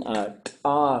this one,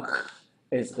 arch,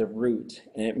 is the root,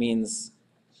 and it means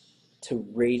to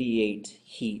radiate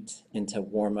heat and to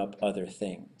warm up other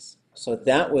things. So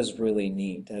that was really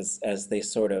neat, as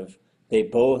they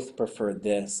both preferred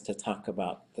this to talk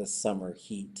about the summer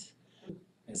heat,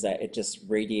 is that it just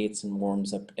radiates and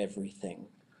warms up everything.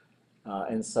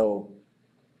 And so,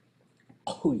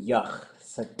 kuyach,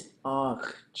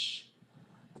 arch.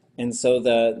 And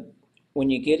so when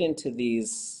you get into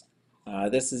these,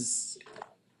 this is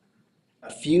a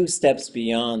few steps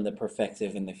beyond the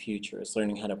perfective and the future, is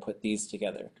learning how to put these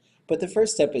together. But the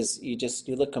first step is you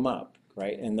look them up,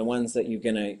 right? And the ones that you're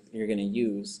gonna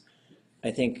use,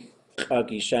 I think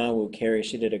Gisha Carey,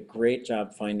 she did a great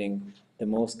job finding the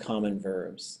most common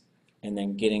verbs and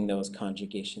then getting those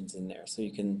conjugations in there. So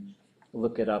you can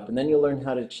look it up, and then you'll learn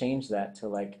how to change that to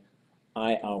like,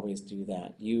 I always do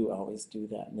that, you always do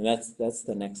that. And that's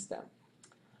the next step.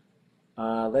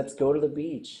 Let's go to the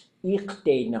beach. Ich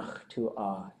de nach to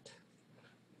art.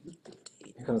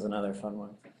 Here comes another fun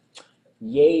one.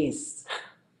 Yes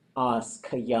as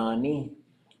kayani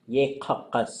ye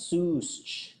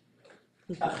kakasusch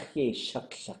ye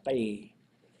shakshaki.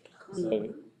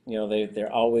 So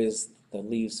they're always, the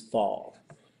leaves fall,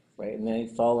 right? And they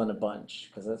fall in a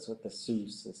bunch because that's what the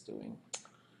soos is doing.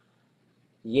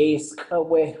 Yes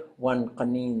kawe one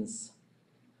kanins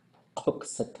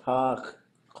kuksatach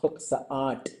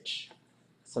kuksaatch.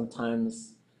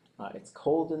 Sometimes it's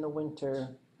cold in the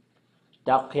winter.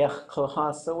 So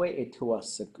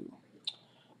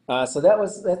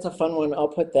that's a fun one. I'll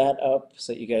put that up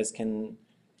so you guys can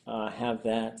have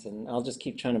that, and I'll just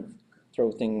keep trying to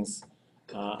throw things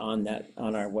on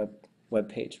our web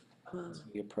page as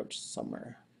we approach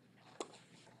summer.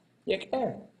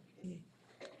 Yeah.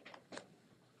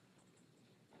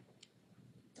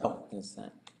 Oh, there's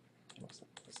that.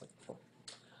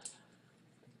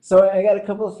 So I got a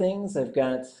couple of things.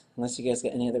 Unless you guys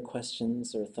got any other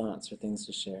questions or thoughts or things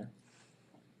to share.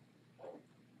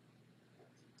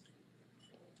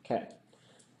 Okay.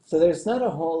 So there's not a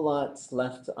whole lot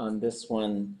left on this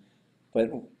one,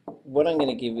 but what I'm going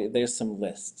to give you, there's some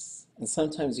lists. And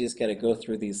sometimes you just got to go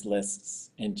through these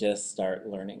lists and just start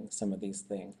learning some of these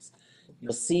things.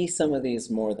 You'll see some of these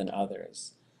more than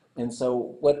others. And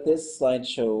so what this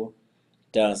slideshow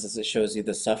does is it shows you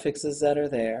the suffixes that are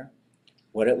there,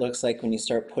 what it looks like when you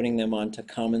start putting them onto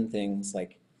common things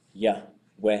like ya,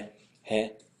 we,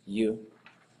 he, you.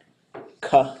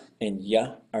 Ka and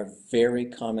ya are very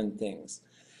common things.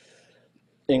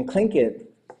 In Tlingit,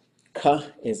 ka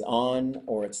is on,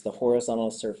 or it's the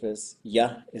horizontal surface.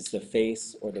 Ya is the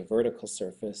face or the vertical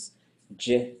surface.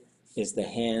 J is the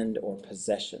hand or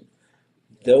possession.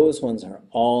 Those ones are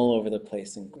all over the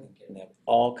place in Tlingit, and they have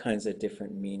all kinds of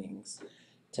different meanings.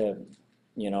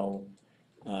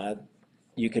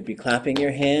 You could be clapping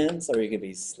your hands, or you could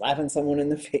be slapping someone in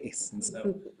the face. And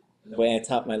so the way I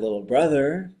taught my little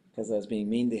brother, because I was being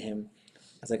mean to him, I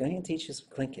was like, I'm going to teach you some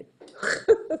Tlingit.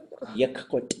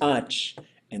 Yakwatach.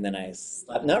 And then I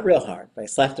slapped, not real hard, but I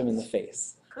slapped him in the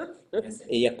face.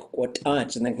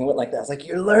 Yakwatach. And then he went like that. I was like,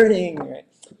 you're learning, right?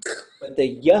 But the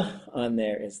ya on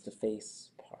there is the face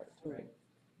part, right?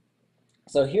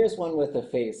 So here's one with the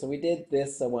face. So we did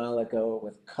this a while ago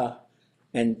with ka.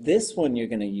 And this one you're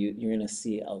gonna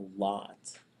see a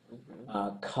lot.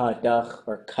 Kadach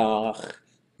or kach,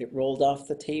 it rolled off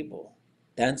the table.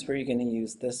 That's where you're gonna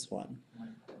use this one.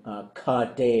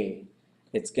 Kade,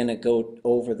 it's gonna go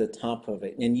over the top of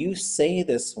it. And you say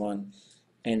this one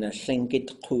in a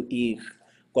Tlingit ku'ich,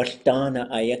 washtana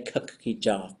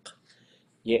ayakakijak.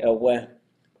 Ye awe,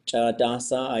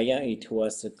 chadasa aya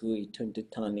ituasagu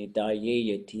itunditani da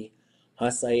yeti,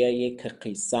 hasaya ye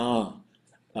kakisa.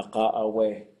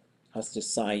 Aqa'awe has to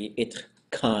say it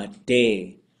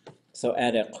kade. So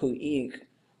at a ku'ik,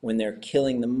 when they're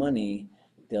killing the money,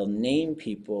 they'll name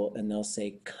people and they'll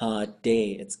say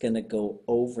kade. It's going to go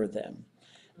over them.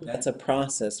 That's a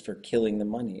process for killing the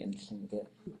money in Tlingit.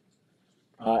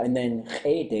 And then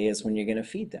chede is when you're going to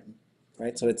feed them,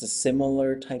 right? So it's a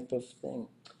similar type of thing.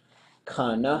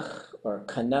 Kanach or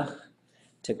kanach,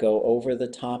 to go over the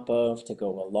top of, to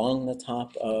go along the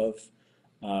top of.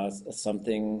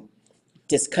 Something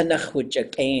diskanach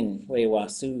wujakain we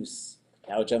wasus.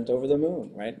 cow jumped over the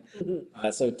moon, right? Mm-hmm.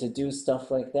 So to do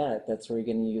stuff like that, that's where you're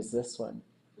going to use this one.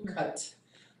 Cut.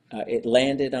 It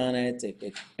landed on it,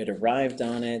 it arrived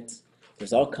on it.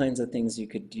 There's all kinds of things you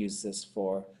could use this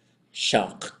for.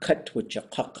 Shaq, cut which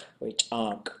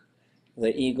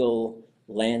the eagle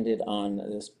landed on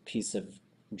this piece of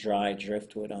dry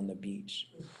driftwood on the beach.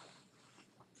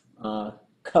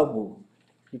 Kabu.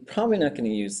 You're probably not going to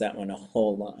use that one a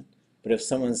whole lot. But if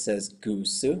someone says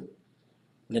gusu,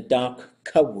 nadak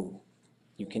kabu,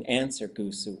 you can answer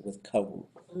gusu with kabu.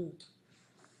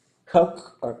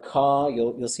 Kuk or ka,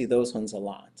 you'll see those ones a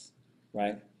lot,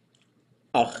 right?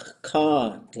 Ach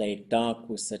ka le dak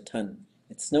usatan.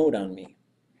 It snowed on me,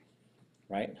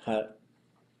 right? Ha,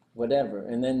 whatever.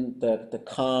 And then the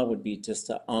ka would be just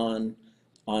a on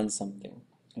something.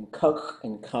 And kuk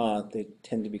and ka, they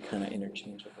tend to be kind of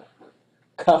interchangeable.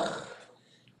 Kach,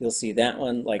 you'll see that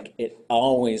one, like it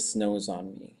always snows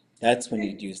on me. That's when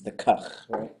you'd use the kach,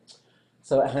 right?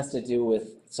 So it has to do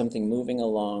with something moving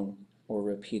along or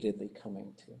repeatedly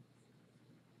coming to.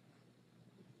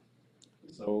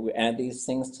 So we add these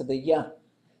things to the ya,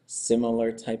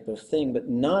 similar type of thing, but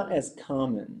not as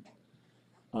common.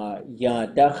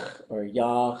 Yadach or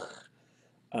yach,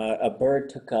 a bird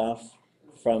took off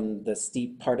from the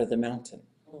steep part of the mountain.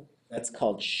 That's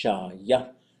called shah, ya.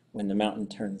 When the mountain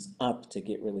turns up to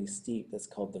get really steep, that's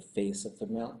called the face of the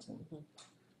mountain.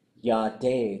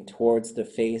 Yade, towards the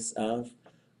face of.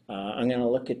 I'm going to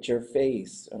look at your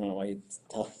face. I don't know why you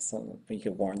tell someone, but you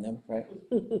could warn them, right?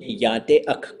 Yade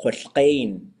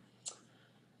akqashqain.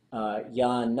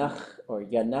 Yanach or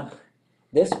yanach.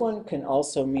 This one can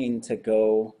also mean to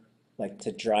go, like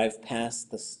to drive past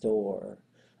the store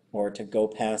or to go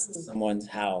past someone's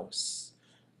house,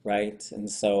 right? And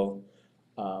so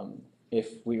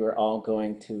if we were all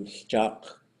going to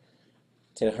Sjak,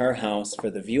 to her house for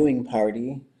the viewing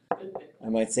party, I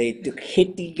might say,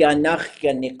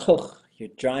 you're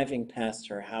driving past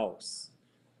her house,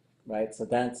 right? So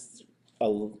that's,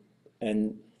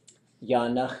 and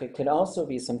yanach, it could also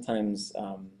be sometimes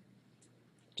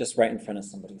just right in front of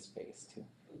somebody's face too.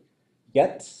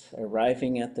 Yet,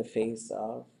 arriving at the face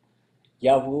of,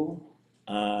 yawu,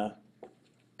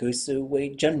 gusu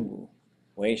we janwu,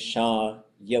 we sha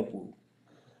yawu.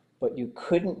 But you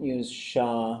couldn't use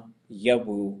sha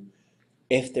yawu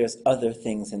if there's other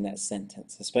things in that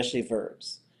sentence, especially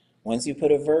verbs. Once you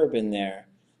put a verb in there,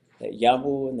 that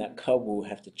yawu and that kawu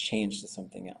have to change to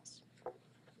something else.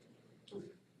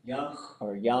 Yach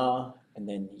or ya, and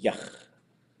then yach.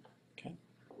 Okay.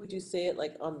 Would you say it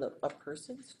like on a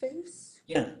person's face?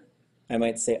 Yeah. I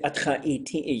might say, atcha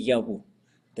iti yawu.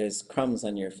 There's crumbs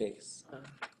on your face.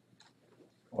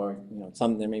 Or,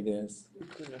 some there maybe is.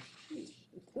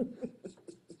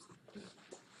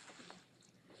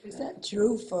 Is that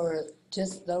true for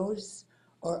just those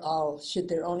or all? Should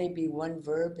there only be one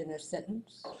verb in a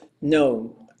sentence?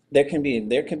 No, there can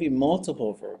be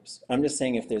multiple verbs. I'm just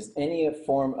saying if there's any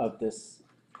form of this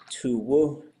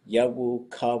tuwu, yawu,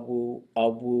 kawu,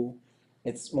 awu,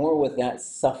 it's more with that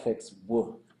suffix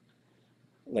wu,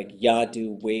 like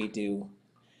yadu, wedu.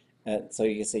 So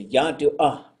you can say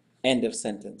yadu end of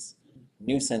sentence,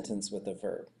 new sentence with a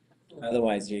verb.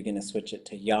 Otherwise, you're going to switch it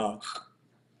to ya.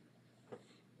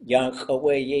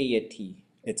 Yachawayeti,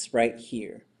 it's right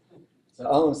here. So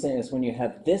all I'm saying is when you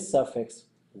have this suffix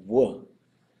wu,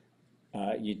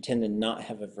 you tend to not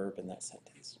have a verb in that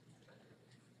sentence.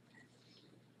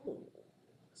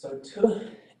 So tu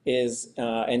is,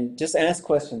 and just ask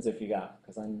questions if you got,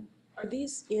 because I'm. Are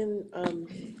these in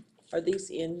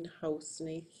house,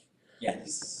 Nate?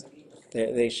 Yes,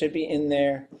 they should be in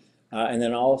there, and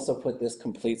then I'll also put this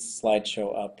complete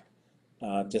slideshow up,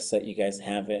 just so that you guys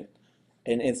have it.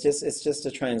 And it's just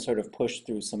to try and sort of push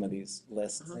through some of these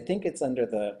lists. I think it's under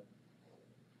the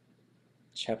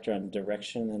chapter on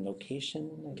direction and location.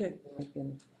 Okay.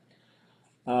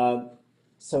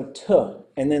 So tu,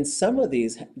 and then some of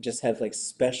these just have like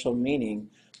special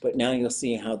meaning, but now you'll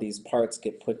see how these parts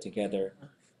get put together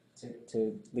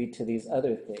to lead to these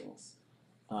other things.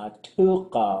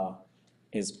 Tuqa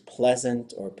is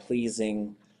pleasant or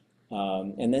pleasing,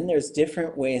 and then there's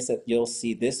different ways that you'll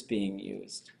see this being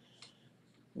used.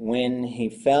 When he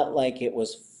felt like it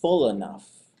was full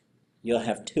enough, you'll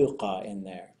have tuqa in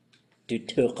there. Du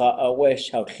tuqa awe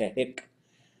shawkhik.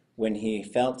 When he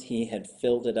felt he had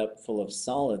filled it up full of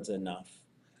solids enough,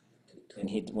 and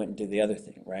he went and did the other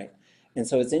thing, right? And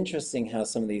so it's interesting how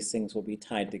some of these things will be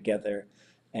tied together.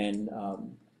 And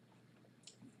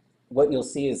what you'll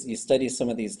see is you study some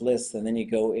of these lists, and then you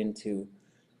go into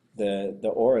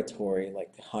the oratory,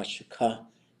 like the hashuka,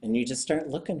 and you just start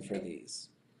looking for these.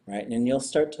 Right? And you'll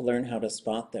start to learn how to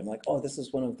spot them. Like, oh, this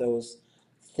is one of those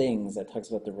things that talks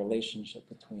about the relationship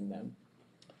between them.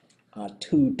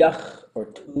 Tudach or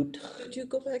tut. Could you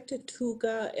go back to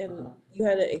tuga and you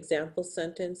had an example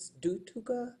sentence, do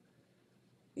tuga?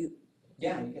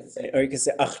 Yeah, you can say, or you can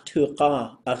say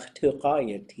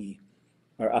achtuqayati,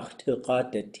 or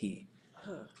achtuqadati,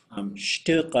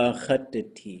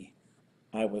 shtuqachadati.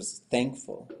 I was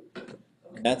thankful.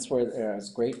 That's where I was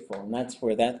grateful, and that's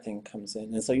where that thing comes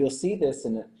in. And so you'll see this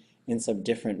in some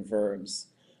different verbs.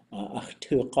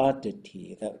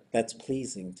 Achtuqadati, that's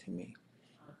pleasing to me.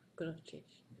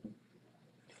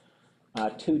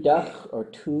 Tudach or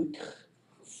tut,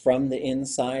 from the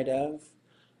inside of,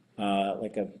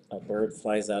 like a bird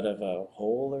flies out of a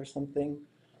hole or something.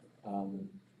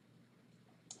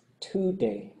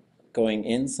 Tude, going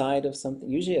inside of something,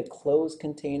 usually a closed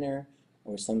container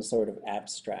or some sort of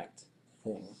abstract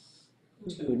thing.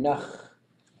 Tunach,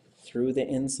 through the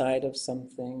inside of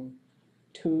something.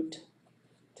 Tut,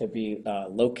 to be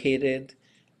located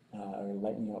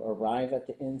or arrive at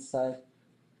the inside.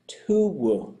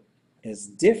 Tuwu is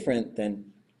different than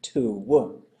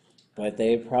tuwu, but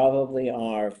they probably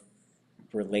are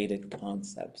related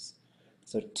concepts.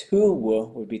 So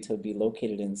tuwu would be to be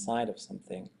located inside of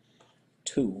something.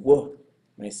 Tuwu,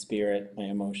 my spirit, my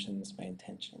emotions, my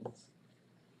intentions.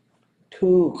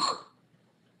 Tu,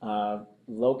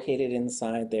 located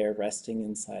inside there, resting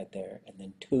inside there, and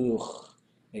then tu,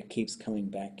 it keeps coming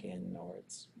back in, or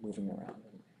it's moving around.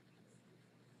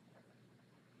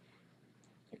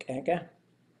 Okay.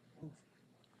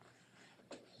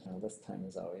 Well, this time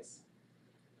is always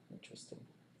interesting.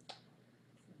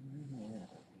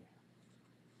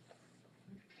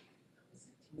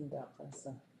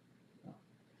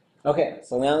 Okay,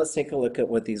 so now let's take a look at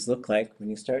what these look like when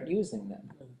you start using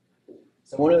them.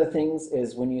 So one of the things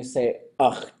is when you say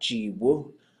ach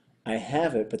jiwu, I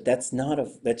have it, but that's not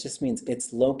that just means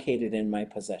it's located in my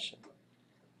possession.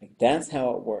 Like that's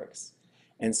how it works.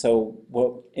 And so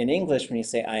in English, when you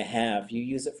say I have, you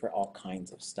use it for all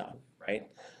kinds of stuff, right?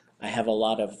 I have a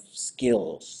lot of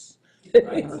skills,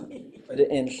 right? But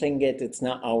in Tlingit, it's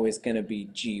not always going to be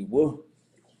jiwu,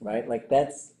 right? Like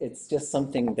it's just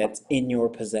something that's in your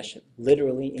possession,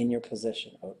 literally in your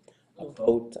possession. A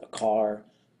boat, a car,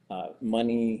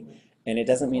 money, and it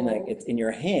doesn't mean like it's in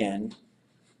your hand.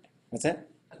 What's that?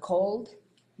 A cold?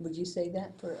 Would you say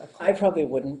that for a cold? I probably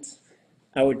wouldn't.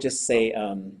 I would just say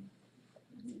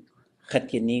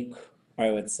chatyanik, or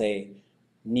I would say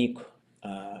nik,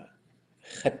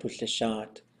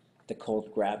 chatpushashat, the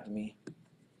cold grabbed me.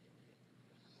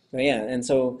 But yeah, and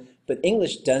so, but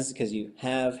English does, because you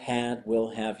have, had,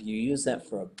 will have, you use that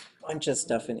for a bunch of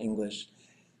stuff in English,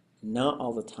 not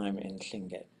all the time in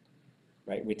Tlingit,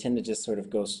 right? We tend to just sort of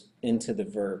go into the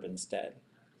verb instead.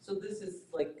 So this is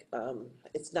like,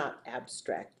 it's not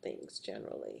abstract things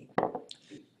generally.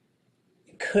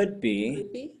 It could be.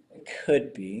 Could be? It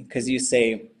could be, because you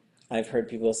say, I've heard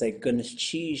people say,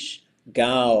 Gunashish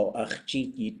gao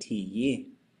achjit yiti.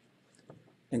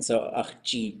 And so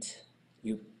achjit,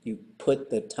 you put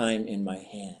the time in my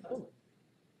hand. Oh.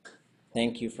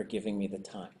 Thank you for giving me the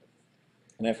time.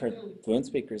 And I've heard fluent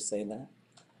speakers say that.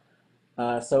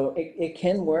 So it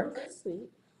can work. That's sweet.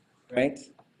 Right?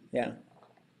 Yeah.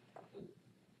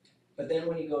 But then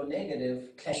when you go negative,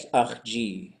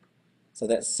 achji. So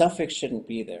that suffix shouldn't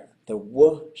be there. The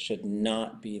w should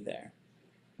not be there.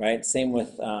 Right? Same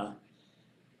with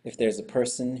if there's a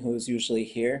person who's usually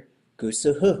here,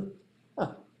 gusuhu.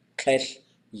 Klesh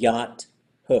yat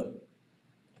hu.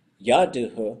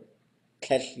 Yaduhu,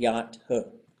 klesh yat hu.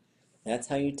 That's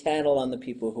how you tattle on the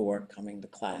people who aren't coming to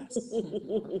class.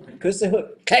 Gusuhu,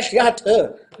 klesh yat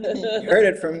hu. You heard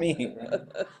it from me.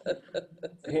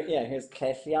 Right? Here's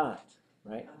klesh yat,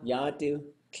 right? Yadu,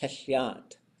 klesh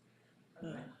yat.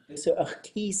 So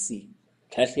achtisi,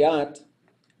 klesh yat.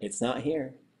 It's not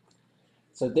here.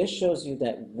 So this shows you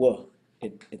that w,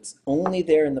 it's only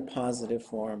there in the positive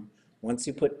form. Once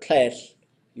you put klesh,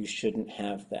 you shouldn't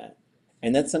have that.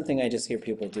 And that's something I just hear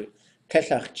people do.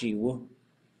 Kleshachji wu,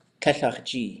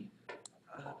 kleshachji.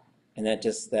 And that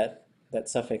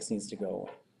suffix needs to go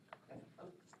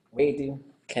away. Weidu,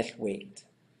 klesh wait.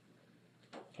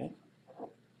 Okay?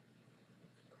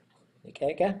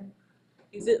 Okay?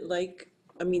 Is it like,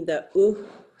 the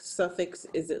suffix,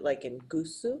 is it like in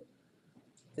gusu?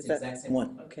 Is It's the exact same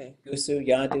one. Okay. Gusu,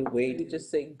 yadu, You weidu,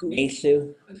 just say goose.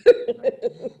 meshu.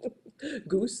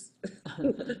 Goose.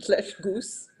 Slash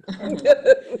goose.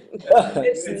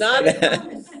 It's not a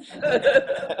goose.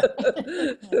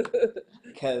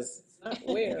 Because Not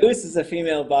where. Goose is a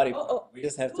female body part. Oh, We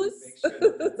just have to goose. make sure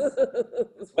that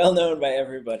it's well known by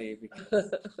everybody,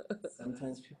 because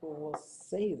sometimes people will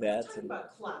say that. Talking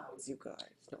about clouds, you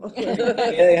guys.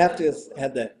 Yeah, you have to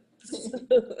have the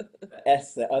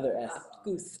S, the other S.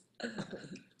 Goose.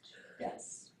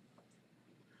 Yes.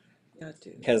 Got to.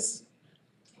 Because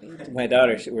my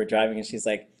daughter, we're driving and she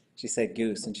said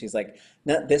goose, and she's like,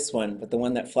 not this one, but the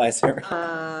one that flies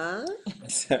around.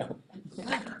 So,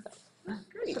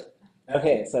 Great.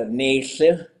 okay, so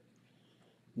neishu.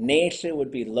 Neishu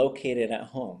would be located at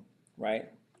home,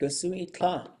 right? Gusu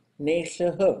itla,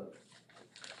 neishu hu.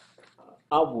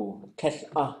 Awu, kesh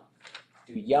ah,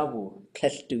 du yawu,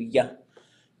 kesh du ya.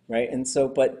 Right? And so,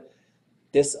 but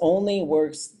this only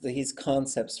works, these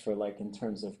concepts for like in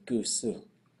terms of gusu,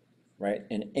 right?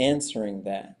 And answering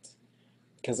that.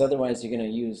 Because otherwise you're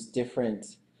going to use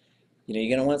different, you're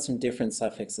going to want some different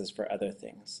suffixes for other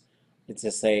things. It's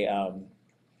to say,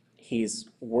 he's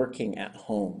working at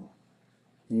home.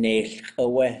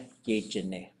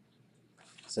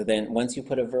 So then once you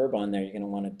put a verb on there, you're going to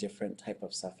want a different type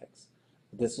of suffix.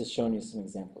 This is showing you some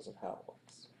examples of how it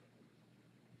works.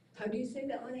 How do you say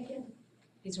that one again?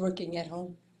 He's working at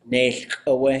home. He's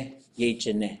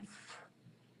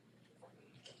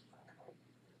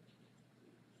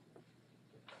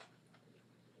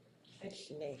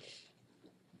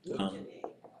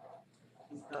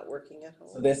not working at home.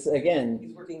 So this again,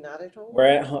 He's working not at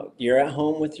home. You're at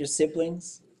home with your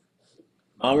siblings.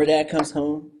 Mom or dad comes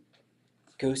home.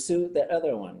 Gusu, that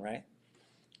other one, right?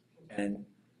 And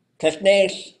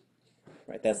Kashnesh,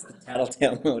 right? That's the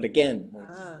tattletale mode again.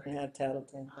 We're gonna have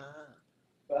tattletale.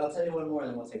 But I'll tell you one more, and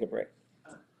then we'll take a break.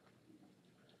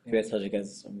 Maybe I told you guys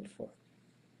this one before.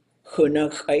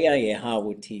 Hunach aya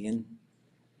yehawutin.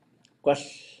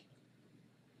 Kwash.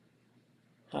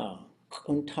 Ha.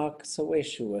 Kuntak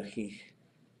saweshuahi.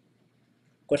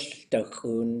 Kwash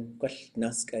dakhun. Kwash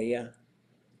naskaya.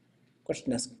 Kwash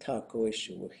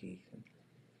nasktakaweshuahi.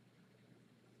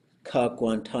 Ka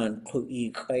guantan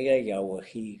kui kaya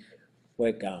yawahi.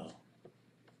 Wega.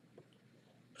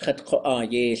 Khat ko'a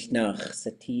yesh nach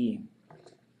sati.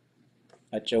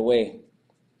 Ajawe.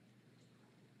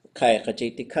 Kai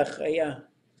kajiti kachaya.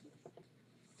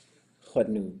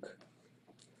 Khanug.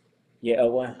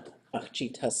 Yeawa.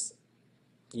 Achchitas.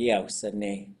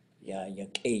 Yausane. Ya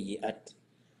yakei at.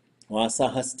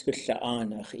 Wasahas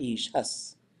tusha'an ach ish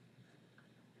has.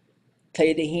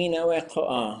 Taydihina we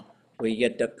ko'a. We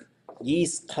yadak.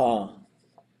 Yisqa.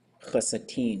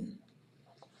 Khasatin.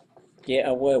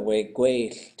 Yeawa we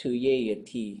gwail tu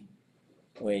yeti.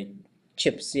 We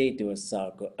chips ye do a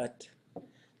sago at.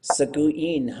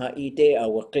 Saguin ha'ide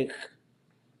awakik.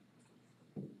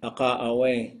 Aka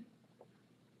awe.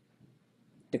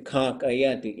 Dekak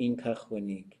aya du inkach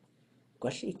wanig.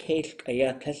 Gwashi keilk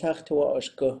aya kesach tuwa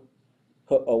oshko.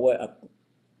 Ho awe ak.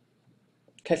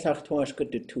 Kesach tuwa oshko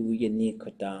du tu yini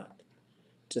kodat.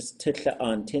 Just titla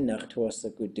an tinach tuwa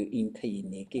sagu du inka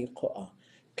yinigi ko'a.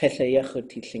 Kesaya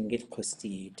chuti Tlingit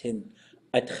kusti tin.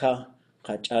 Atcha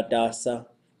kachadasa.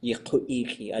 Yiku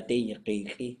iki ade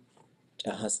yikiki.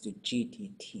 Jahas du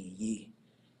GTT yi.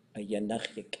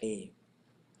 Ayanach yike.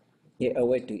 Ye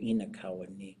awe du ina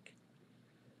kawanig.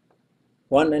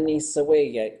 Wanani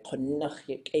sawe ya konach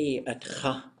yike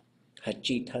atcha.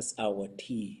 Hajitas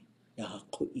awati.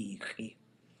 Yahaku iki.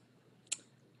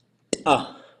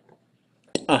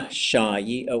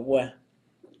 Shayi awe.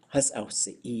 Has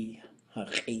awsi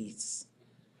hachis.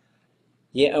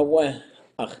 Ye awe.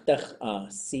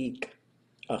 Achdach seek.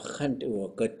 Achand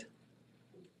uagut.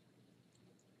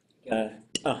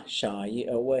 Shayi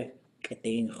awe.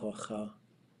 Kadeen chocha.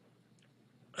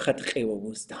 Khadkewa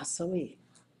wustasawi.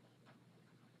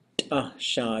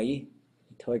 Shayi.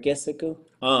 Toagesagu.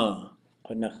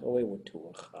 Konach awe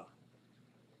wutuacha.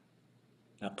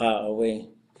 Aka awe.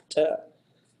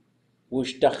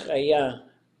 Wushdach aya.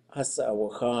 Hasa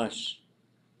awachash.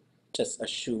 Just a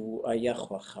shoe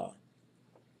ayachwacha.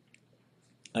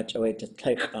 Achawe to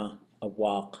take a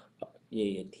walk.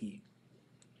 Yeti.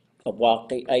 A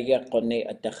walk aya kone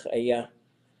adach aya.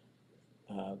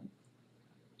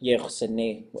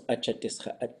 Yechsene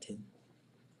achatischa atin.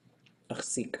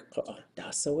 Achsik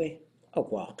dasawe. A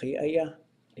walk aya.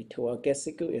 Ito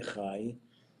agesigu ichai.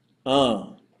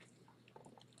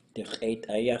 Dich eit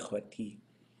aya chwati.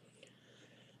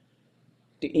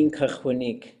 De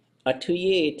inkachwanik.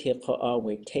 Atuye te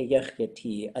ko'awe te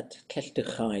yacheti at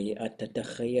keltuchai at the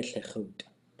dachaya lechut.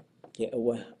 Ye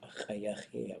awa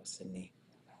achayach ye ausene.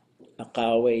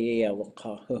 Akawe ye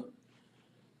awakahu.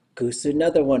 Goose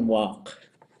another one walk.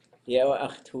 Ye awa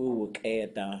achtu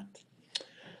ke dat.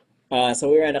 So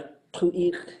we're at a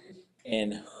ku'ik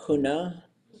and huna.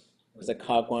 was a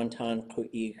Kagwantan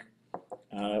Ku'i.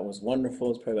 It was wonderful. It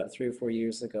was probably about 3 or 4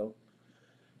 years ago.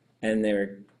 And they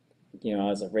were, you know,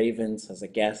 as a Ravens, as a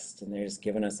guest, and they're just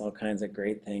giving us all kinds of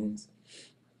great things.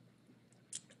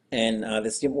 And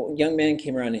this young man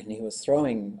came around and he was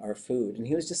throwing our food, and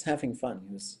he was just having fun.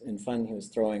 He was in fun. He was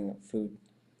throwing food,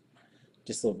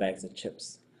 just little bags of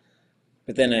chips.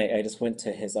 But then I just went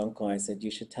to his uncle and I said,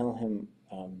 you should tell him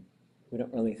we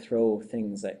don't really throw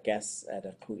things at guests at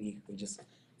a pu'i. We just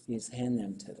hand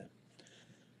them to them.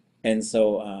 And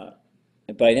so,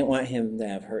 but I didn't want him to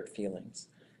have hurt feelings.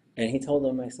 And he told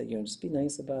them, I said, you know, just be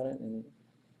nice about it.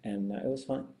 And it was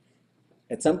fine.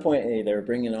 At some point, they were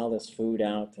bringing all this food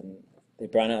out, and they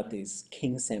brought out these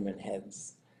king salmon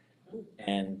heads.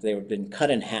 And they had been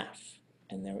cut in half.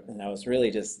 And I was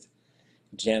really just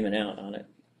jamming out on it.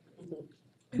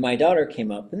 And my daughter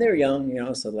came up, and they were young, you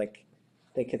know, so like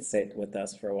they could sit with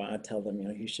us for a while. I'd tell them, you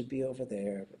know, you should be over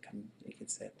there, but come, you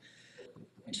could sit.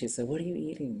 And she said, what are you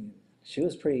eating? She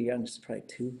was pretty young, she's probably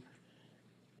 2.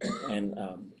 And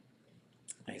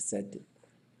I said,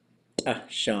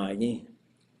 shani,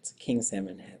 it's a king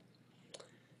salmon head.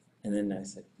 And then I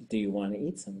said, do you want to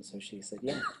eat some? So she said,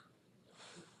 yeah.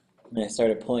 And I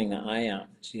started pulling the eye out.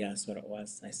 She asked what it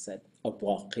was. I said, it's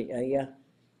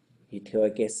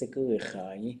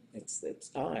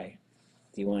eye.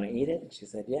 Do you want to eat it? And she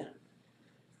said, yeah.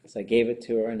 So I gave it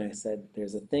to her and I said,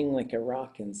 there's a thing like a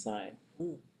rock inside.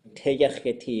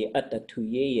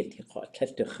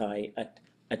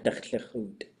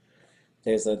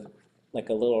 There's like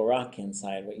a little rock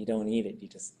inside, but you don't eat it, you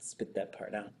just spit that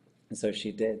part out. And so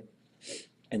she did.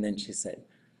 And then she said,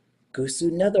 goose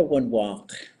another one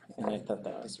walk. And I thought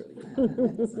that was really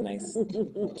good. It's a nice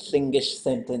Tlingish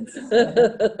sentence.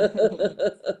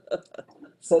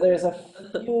 So there's a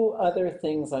few other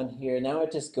things on here. Now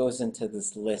it just goes into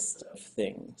this list of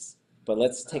things. But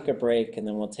let's take a break, and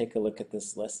then we'll take a look at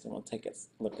this list, and we'll take a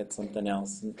look at something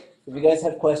else. And if you guys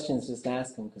have questions, just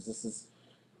ask them, because this is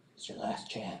your last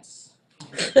chance.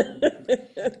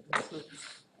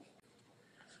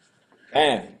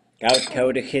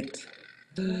 Code a hit.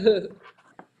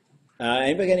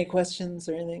 Anybody got any questions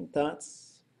or anything?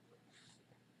 Thoughts?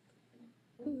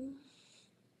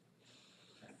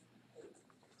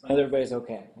 Everybody's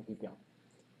okay. We'll keep going.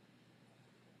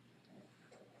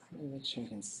 Let me make sure you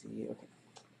can see. Okay.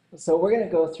 So we're going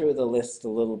to go through the list a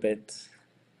little bit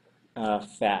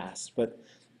fast, but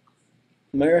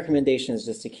my recommendation is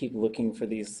just to keep looking for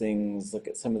these things, look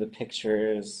at some of the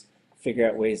pictures, figure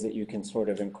out ways that you can sort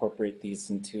of incorporate these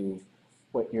into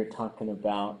what you're talking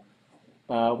about.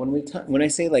 When I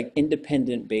say like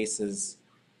independent bases,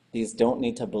 these don't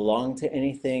need to belong to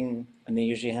anything, and they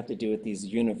usually have to do with these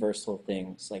universal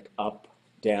things like up,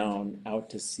 down, out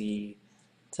to sea,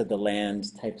 to the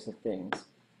land types of things.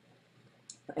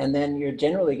 And then you're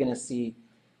generally going to see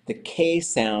the K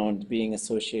sound being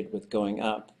associated with going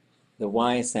up, the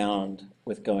Y sound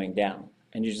with going down.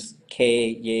 And you just K,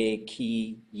 ye,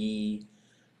 ki, yi,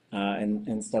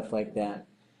 and stuff like that.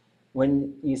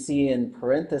 When you see in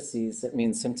parentheses, it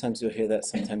means sometimes you'll hear that,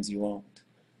 sometimes you won't.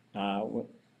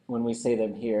 When we say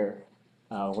them here,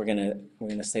 we're gonna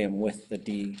say them with the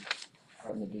D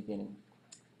from the beginning.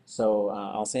 So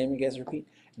I'll say them. You guys repeat.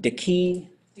 The key,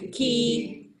 the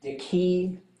key, the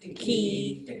key, the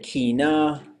key, the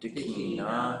kina, the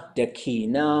kina, the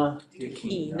kina, the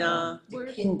kina, the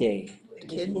kinde, the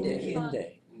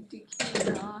kinde.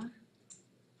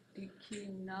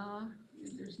 Dikina.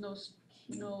 There's no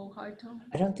high tone.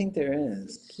 I don't think there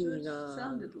is. It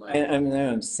sounded like.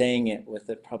 I'm saying it with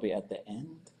it probably at the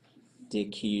end.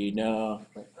 Dikina.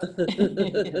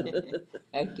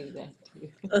 I do that too.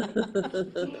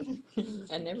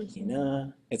 I never seen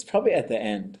that. It's probably at the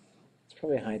end. It's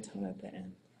probably a high tone at the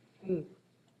end.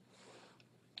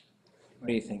 What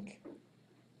do you think?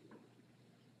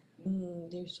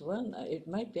 There's one, it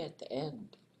might be at the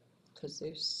end,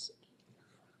 because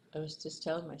I was just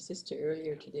telling my sister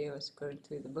earlier today, I was going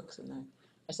through the books, and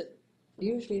I said,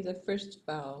 usually the first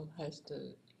vowel has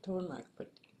the tone mark, but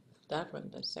that one,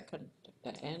 the second,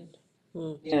 the end.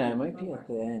 Yeah, it might be at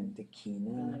the end, the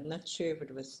kina. I'm not sure if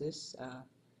it was this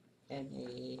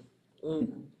N-A.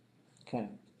 Okay.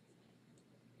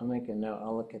 I'll make a note.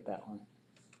 I'll look at that one.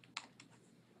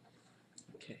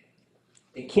 Okay.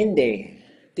 The kinde.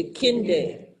 The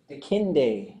kinde. The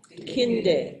kinde. The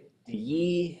kinde. The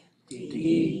yi. The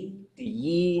yi. The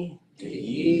yi. The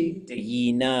yi. The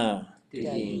yina. The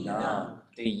yina.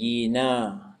 The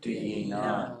yina. The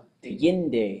yina. The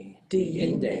yinde. The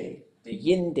yinde. The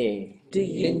yinde. The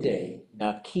yinde.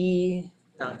 Naki.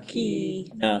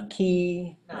 Naki.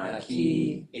 Naki.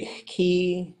 Naki.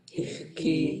 Ihki.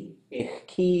 Ihki.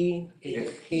 Ihki.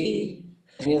 Ihki.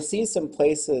 And you'll see some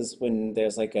places when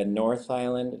there's like a North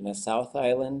Island and a South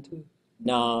Island,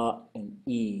 na and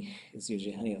e is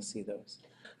usually how you'll see those.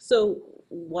 So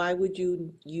why would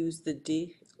you use the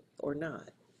D or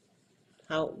not?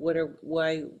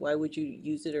 Why would you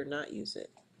use it or not use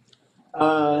it?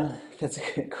 That's a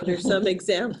good question. There's some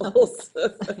examples.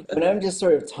 When I'm just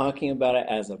sort of talking about it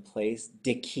as a place,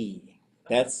 Diki.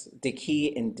 That's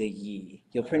Diki and Deyi.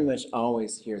 You'll pretty much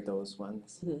always hear those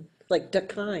ones. Like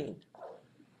Dakine.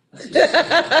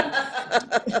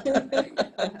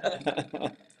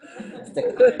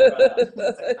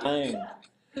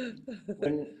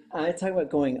 When I talk about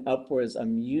going upwards,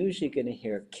 I'm usually going to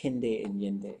hear Kinde and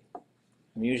Yinde.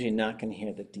 I'm usually not going to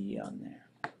hear the D on there.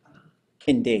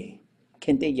 Kinde.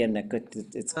 Kinde Yanakut,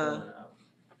 it's going up.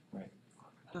 Right.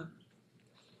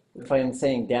 If I'm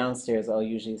saying downstairs, I'll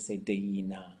usually say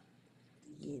Deina.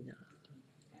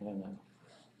 I don't know.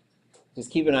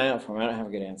 Just keep an eye out for them. I don't have a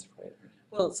good answer for it.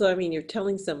 Well, so I mean, you're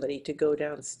telling somebody to go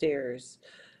downstairs.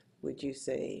 Would you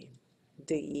say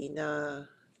Deina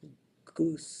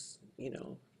goose, age,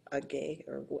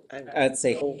 or I'd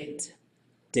say hit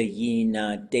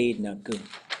Deina Deinagu.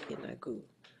 Deinagu.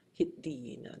 Hit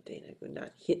Deina Deinagu,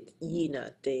 not hit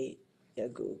Yina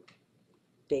Deinagu.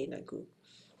 Deinagu.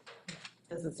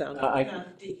 Doesn't sound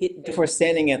If we're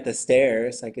standing at the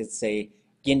stairs, I could say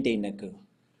Ginde Nagu,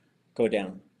 go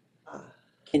down.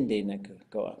 Kinde Nagu,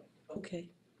 go up. Okay.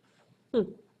 Or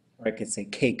I could say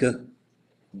Kegu,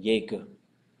 Yegu.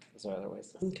 Those are other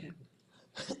ways. Okay.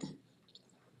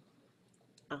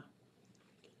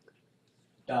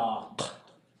 Dog.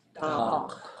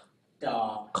 Dog.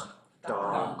 Dog.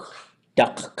 Dog.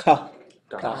 Ducka.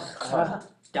 Ducka.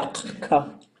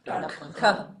 Ducka.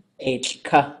 Ducka.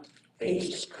 Hka.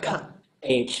 Hka.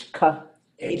 Hka.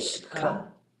 Hka.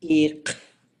 Eek.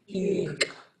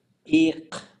 Eek.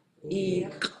 Eek.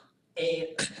 Eek.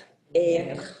 Eek.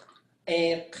 Eek.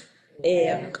 Eek.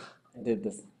 Eek. I did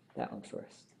that one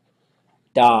first.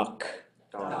 Dock.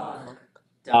 Dog.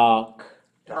 Dock.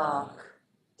 Dog.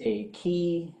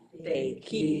 Deki.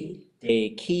 Deki.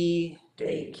 Deki.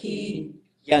 Deki.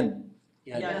 Yun.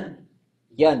 Yun.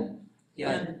 Yun.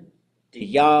 Yun.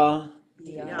 Diya.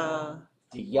 Ya.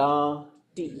 Diya.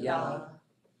 Ya.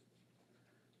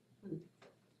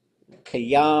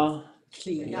 Kaya.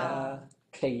 Klia.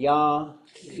 Kaya.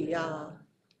 Klia.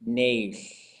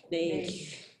 Neish.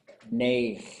 Neish.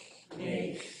 Neish.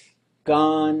 Neish.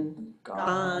 Gone.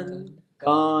 Gone.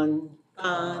 Gone.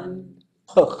 On.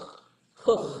 Huch.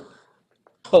 Hook.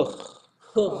 Huch.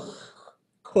 Hook.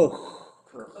 Kuch.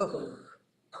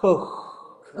 Kuch.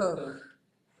 Cook.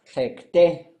 Klekte.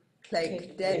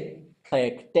 Klekte.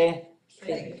 Klekte.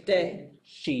 Klekte.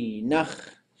 Shinach.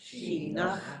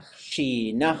 Shinach.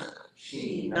 Shinach.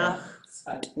 Shinach.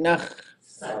 Satnach.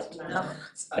 Satnach.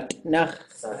 Satnach.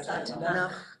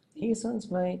 Satnach. These ones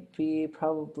might be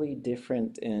probably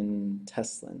different in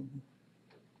Teslin.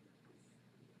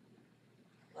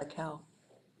 Like how?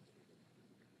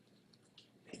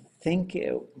 I think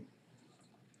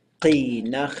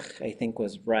Qinach, I think,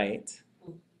 was right.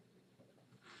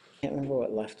 Can't remember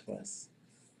what left was.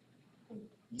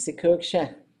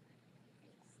 Yisikoksha.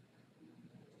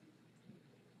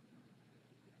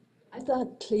 I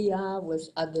thought Clea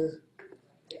was other.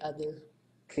 The other.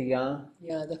 Kliya.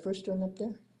 Yeah, the first one up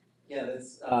there. Yeah,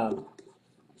 that's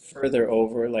further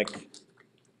over, like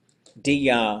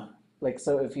Diya. Like,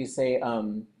 so if you say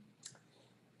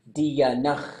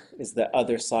Diyanach is the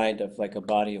other side of like a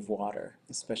body of water,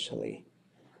 especially.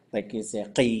 Like you say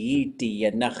Qiyi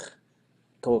Diyanach,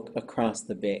 go across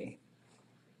the bay.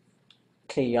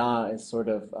 Kliya is sort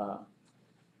of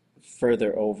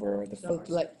further over the So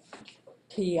like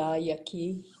Clea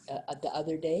Yaki the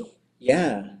other day.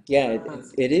 Yeah,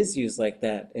 it is used like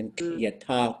that in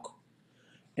Kiyatak,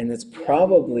 and it's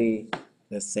probably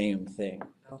the same thing.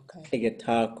 Okay.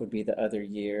 Kiyatak would be the other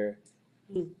year.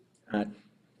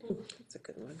 That's a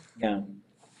good one. Yeah.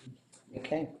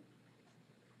 Okay.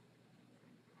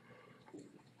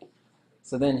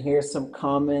 So then here's some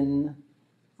common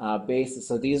bases.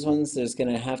 So these ones, there's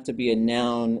going to have to be a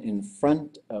noun in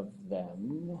front of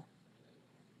them.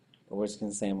 But we're just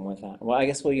going to say them without. Well, I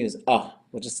guess we'll use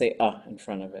We'll just say in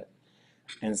front of it.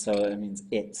 And so that means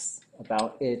it's,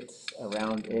 about it,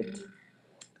 around it.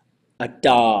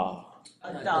 Ada.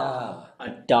 Ada.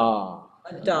 Ada.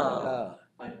 Ada.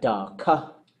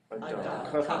 Adaka.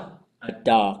 Adaka.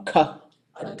 Adaka.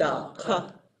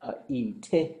 Adaka.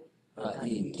 Aite.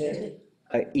 Aite.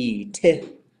 Aite.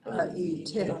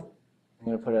 Aite. I'm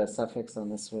going to put a suffix on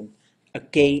this one. A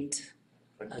gate.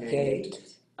 A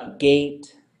gate. A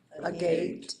gate. A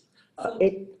gate.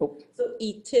 It. Oh. So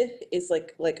ite is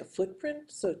like a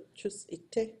footprint. So just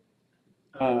ite.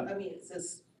 I mean, it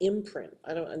says imprint.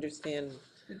 I don't understand.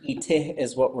 Ite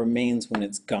is what remains when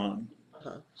it's gone.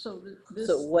 Uh-huh. So this,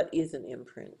 So what is an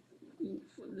imprint?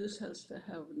 this has to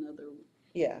have another,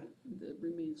 Yeah. the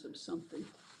remains of something.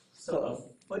 So a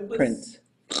footprint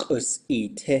was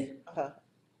ite. Uh-huh.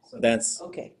 So that's,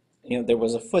 Okay. there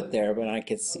was a foot there, but I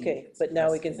could see. Okay, it's but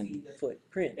now we pressed can in. see the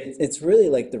footprint. It's really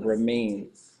like the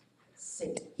remains.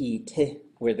 Ite,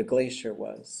 where the glacier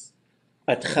was.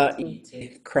 Atcha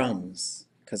ite, crumbs,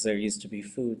 because there used to be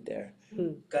food there.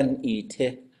 Gan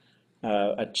ite,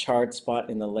 a charred spot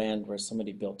in the land where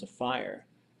somebody built a fire,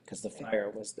 because the fire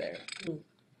was there.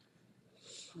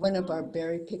 One of our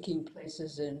berry picking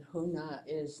places in Huna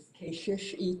is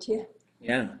Keshish Iti.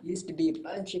 Yeah, Used to be a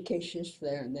bunch of keshish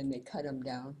there, and then they cut them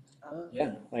down.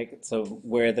 yeah, like, so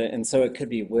so it could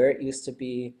be where it used to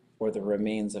be, or the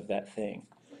remains of that thing,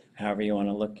 however you want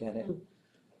to look at it.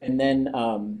 And then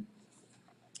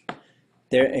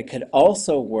it could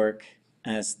also work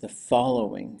as the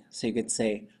following. So you could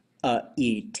say,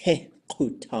 ite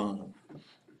kutan,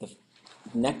 the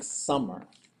next summer.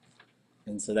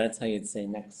 And so that's how you'd say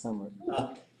next summer.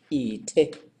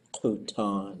 Ite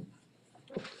kutan.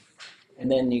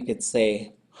 And then you could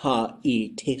say,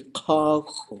 ite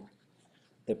kaku.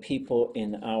 The people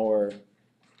in our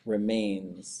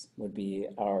remains would be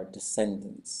our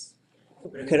descendants.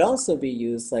 But it could also be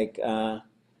used like,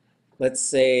 let's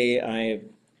say I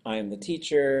am the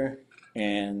teacher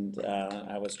and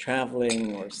I was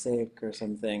traveling or sick or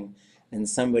something, and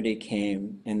somebody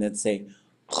came and they'd say,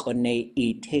 "Chone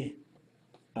ite,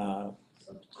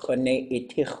 chone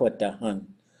ite chotahan."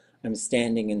 I'm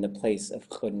standing in the place of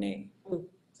Chone.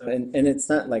 So, and it's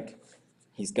not like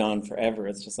he's gone forever.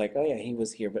 It's just like, oh yeah, he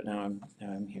was here, but now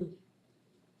I'm here.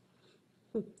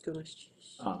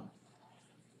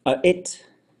 It.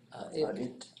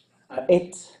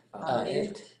 It.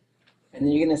 And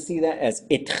then you're going to see that as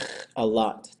it a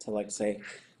lot to like say,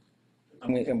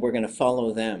 and we're going to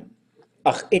follow them.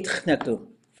 Ach itchnatu,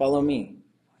 follow me.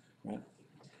 Right?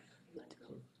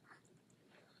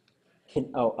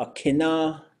 A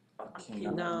kina,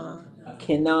 Akina. a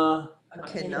kina,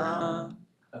 Akina.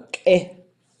 a ke,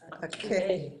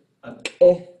 Ake. a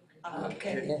ke,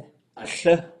 Ake. a sh,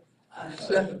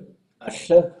 Ashe. a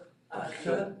sh, Ashe.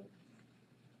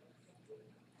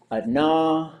 a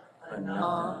na,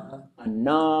 Ana. a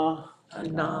na.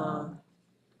 Ana.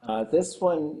 This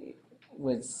one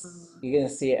you're going to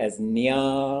see it as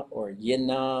nya or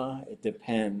yina. It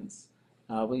depends.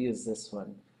 We'll use this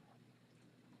one.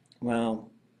 Well,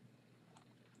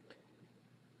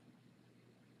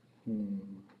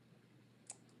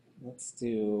 let's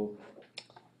do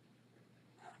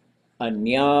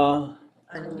anya,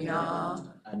 Anya.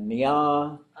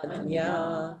 anya.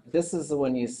 Anya. This is the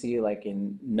one you see like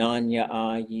in nanya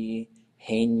ayi,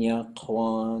 henya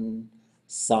kwan,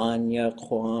 sanya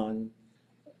kwan.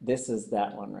 This is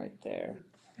that one right there.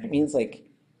 It means like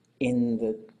in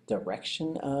the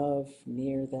direction of,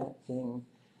 near that thing.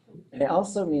 And it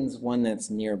also means one that's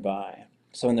nearby.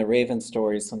 So in the Raven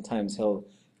stories, sometimes he'll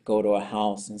go to a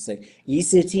house and say, have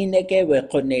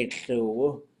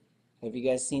you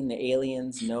guys seen the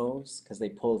alien's nose? Because they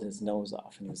pulled his nose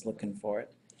off and he was looking for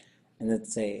it. And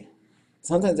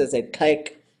sometimes it's a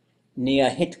kaik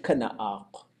nia hitkana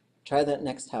ak. Try that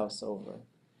next house over.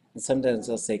 And sometimes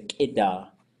they'll say kida.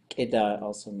 Kida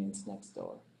also means next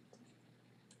door.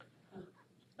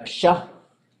 Asha.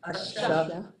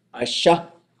 Asha. Asha.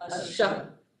 Asha.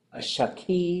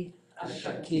 Ashaki.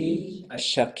 Ashaki.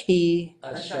 Ashaki.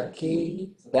 Ashaki.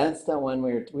 That's the one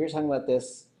we were talking about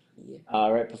this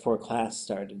right before class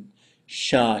started.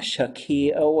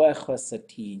 Shaki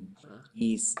awechasatin.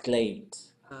 East late.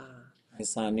 I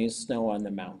saw new snow on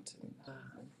the mountain.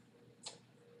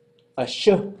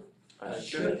 Ashu.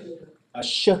 Ashu.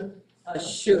 Ashu.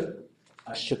 Ashu.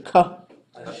 Ashuka.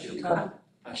 Ashuka.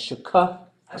 Ashuka.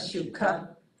 Ashuka.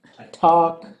 A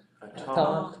talk. A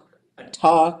talk. A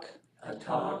talk. A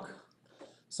talk.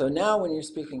 So now when you're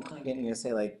speaking Tlingit and you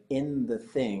say like in the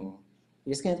thing,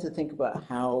 you're just going to have to think about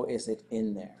how is it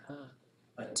in there.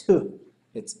 A tu,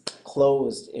 it's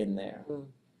closed in there.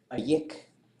 A yik,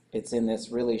 it's in this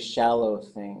really shallow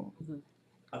thing.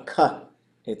 A ka,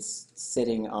 it's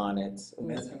sitting on it. And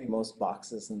that's going to be most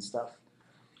boxes and stuff.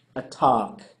 A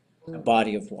talk, a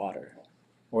body of water,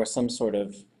 or some sort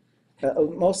of,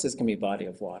 most of this can be body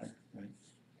of water, right?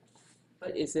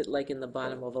 But is it like in the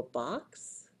bottom of a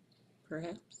box,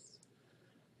 perhaps?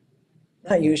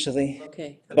 Not usually.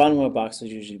 Okay. The bottom of a box would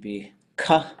usually be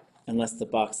ka, unless the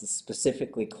box is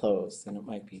specifically closed, then it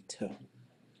might be tu.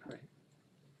 Right.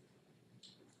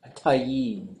 A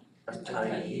tayi. A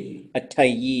tayi. A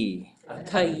tayi. A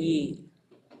tayi.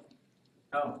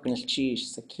 Oh, she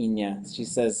Sakinya. She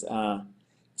says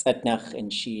tzatnach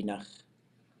and shinach.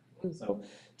 So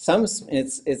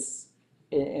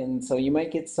and so you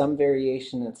might get some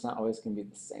variation. It's not always going to be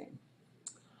the same.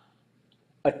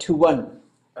 A to one.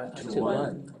 A to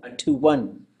one. A to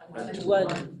one. A to One.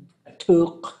 one. A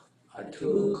tuk. A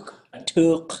tuk. A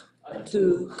tuk. A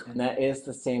tuk. And that is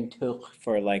the same tuk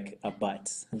for like a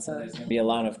butt. And so there's going to be a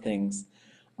lot of things.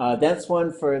 That's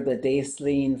one for the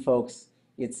Daysleen folks.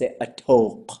 You'd say a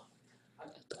tok.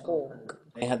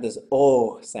 They have this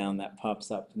O sound that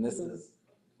pops up. And this is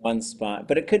one spot.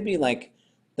 But it could be like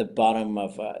the bottom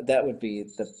of, that would be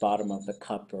the bottom of the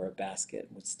cup or a basket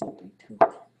would still be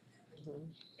tuk.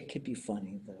 It could be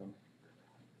funny though.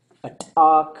 A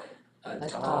talk. A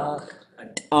talk. A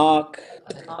talk.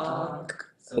 A talk.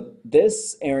 So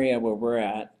this area where we're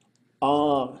at,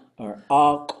 or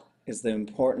ak is the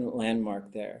important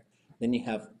landmark there. Then you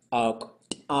have ak,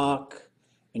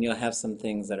 and you'll have some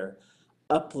things that are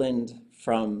upland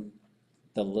from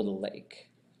the little lake.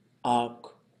 Ak,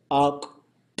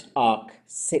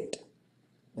 sit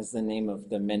is the name of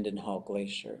the Mendenhall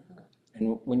Glacier.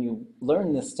 And when you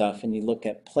learn this stuff and you look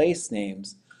at place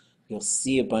names, you'll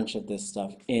see a bunch of this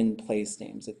stuff in place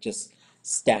names. It just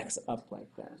stacks up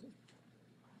like that.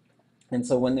 And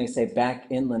so when they say back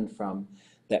inland from,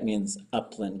 that means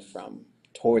upland from,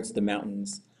 towards the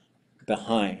mountains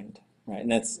behind, right?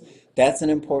 And that's an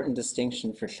important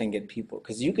distinction for Tlingit people,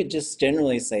 because you could just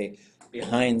generally say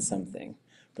behind something,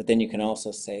 but then you can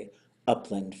also say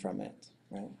upland from it,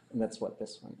 right? And that's what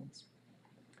this one is.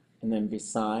 And then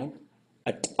beside,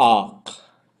 a talk.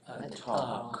 A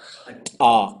talk. A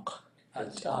talk. A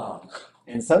talk.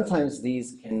 And sometimes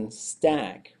these can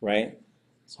stack, right?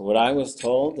 So what I was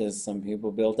told is some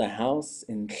people built a house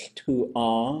in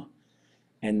Tu'a,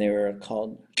 and they were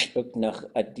called Uknach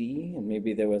Adi, and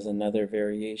maybe there was another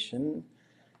variation.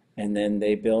 And then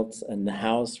they built a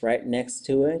house right next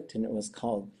to it, and it was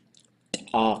called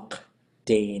Ak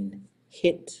Dain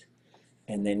Hit.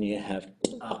 And then you have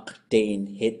Ak Dain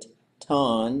Hit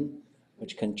Tan,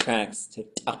 which contracts to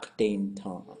Tak Dain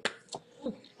Tan.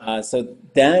 So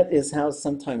that is how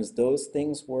sometimes those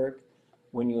things work.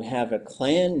 When you have a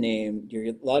clan name, you're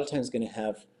a lot of times going to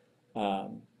have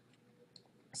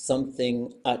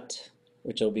something ut,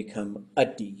 which will become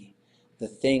adi, the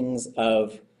things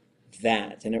of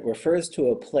that, and it refers to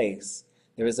a place.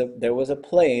 There was a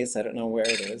place, I don't know where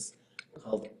it is,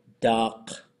 called Dak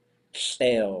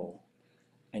Sheo,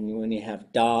 and when you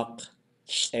have Dak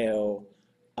Sheo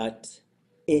ut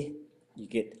I, you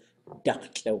get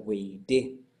Dak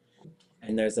Di,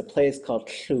 and there's a place called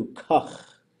Llukach,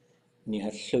 and you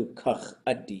have Llukach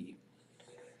Adi.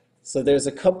 So there's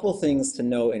a couple things to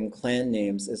know in clan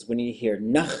names is when you hear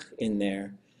nach in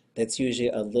there, that's usually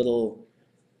a little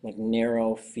like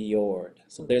narrow fjord.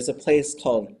 So there's a place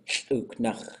called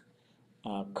Lluknach,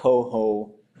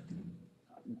 Coho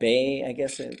Bay, I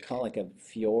guess it's called like a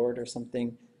fjord or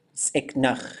something.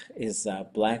 Tsiknach is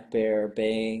Black Bear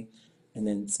Bay, and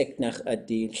then Tsiknach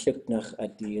Adi, Lluknach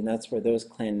Adi, and that's where those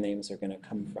clan names are going to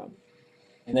come from.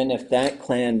 And then if that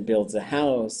clan builds a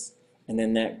house, and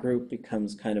then that group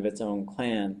becomes kind of its own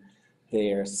clan,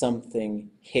 they are something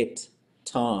hit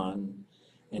ton.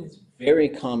 And it's very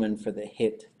common for the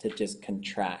hit to just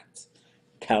contract.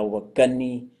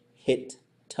 Kawakani hit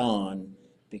ton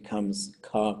becomes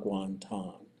Kagwan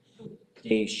ton.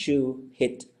 Deshu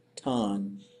hit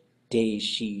ton,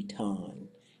 Deshi ton.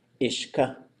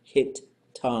 Ishka hit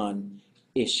ton,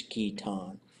 Ishki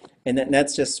ton. And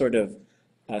that's just sort of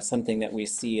something that we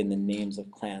see in the names of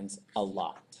clans a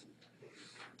lot.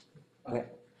 Okay.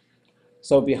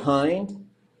 So behind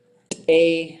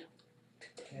a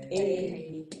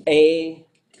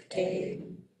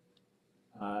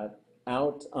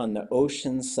out on the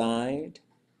ocean side.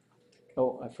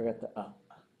 Oh, I forgot the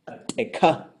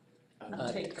Eka.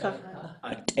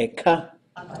 Eka.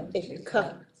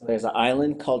 So there's an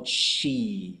island called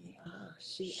Shi.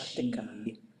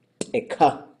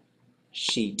 Eka.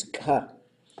 Shitka.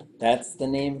 That's the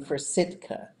name for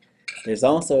Sitka. There's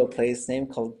also a place named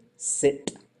called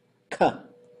Sitka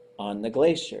on the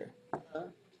glacier.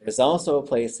 There's also a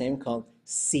place named called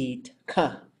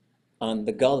Sitka on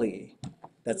the gully.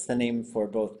 That's the name for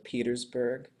both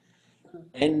Petersburg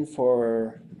and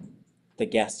for the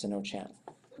Gastineau Channel.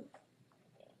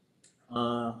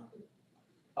 A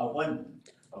one.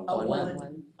 A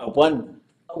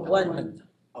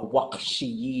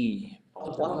Wakshiyi.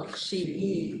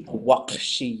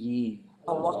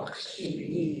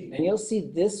 And you'll see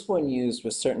this one used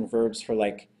with certain verbs for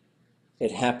like,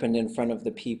 it happened in front of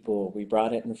the people. We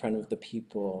brought it in front of the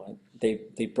people.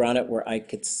 They brought it where I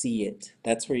could see it.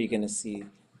 That's where you're going to see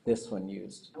this one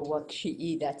used.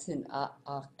 Wakshi'i, that's in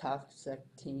Octave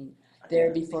 13.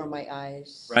 There before my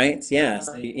eyes. Right? Yeah.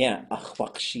 So, yeah.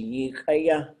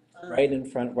 Akhwakshiikaya. Right in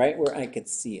front, right where I could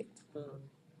see it.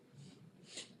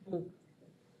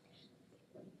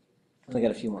 Only got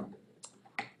a few more.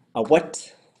 A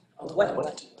what?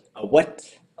 What? A what?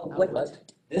 What?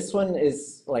 This one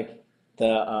is like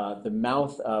the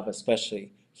mouth of,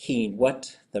 especially Heen.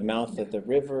 What? The mouth of the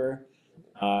river.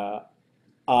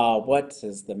 What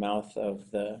is the mouth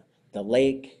of the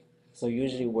lake. So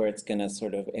usually where it's gonna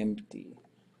sort of empty.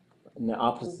 And the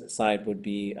opposite side would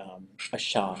be a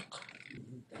shaq.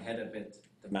 The head of it,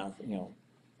 the mouth,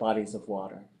 bodies of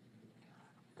water.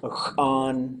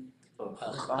 Akhan,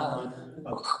 Akhan.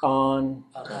 akhan,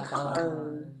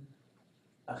 Akhan.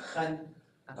 akhan,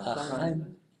 Akhan.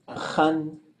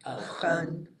 akhan.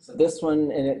 Khan. So this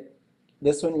one,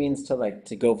 this one means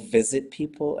to go visit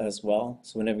people as well.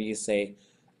 So whenever you say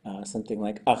something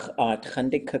like I'm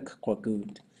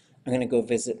gonna go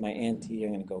visit my auntie.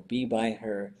 I'm gonna go be by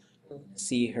her,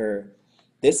 see her.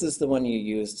 This is the one you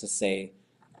use to say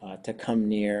to come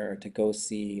near or to go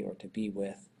see or to be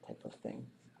with type of thing.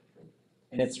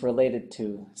 And it's related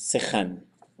to sikhan,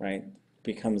 right?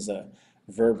 Becomes a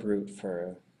verb root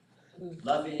for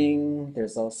loving.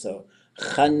 There's also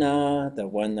chana, the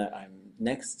one that I'm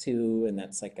next to, and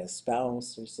that's like a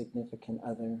spouse or significant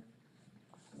other.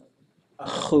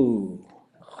 Achu,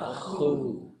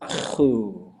 Achu.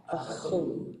 achu,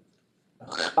 Achu.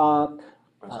 achak,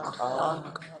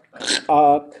 Achak.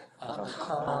 achak,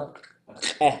 Achak.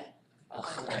 acheh,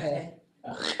 Acheh.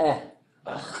 acheh,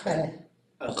 Acheh.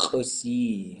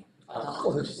 achosi,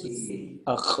 Achosi.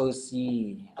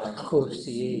 achosi.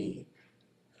 Achosi.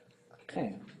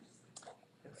 Okay.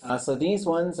 So these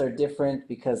ones are different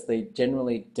because they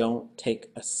generally don't take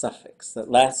a suffix. That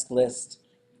last list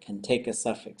can take a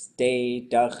suffix. Day,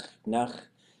 dach, nach,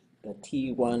 the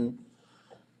T one.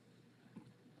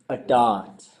 A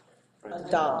dot, A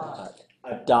dot.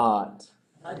 a dot.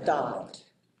 A dot.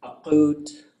 A goot,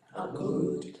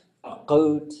 Agud. a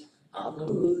goot.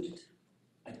 Agud.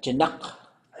 A janak,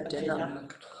 A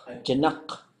janak. a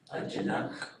janak. A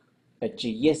janak. A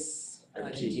jiyis, A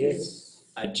jiyis.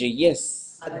 a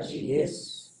jiyis. A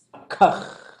jiyis. A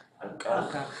kach, A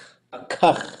kach. a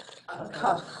kach. A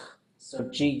kach. So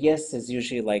jiyis is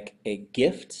usually like a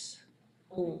gift,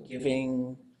 Mm.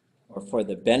 giving, or for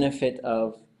the benefit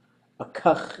of. A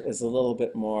kach is a little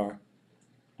bit more,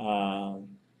 I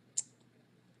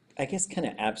guess, kind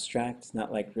of abstract. It's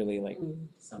not like really like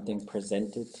something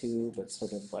presented to, but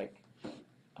sort of like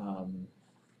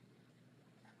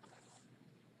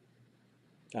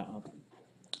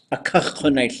a kach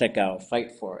chonai shagao,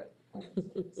 fight for it.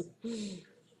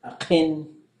 A kin,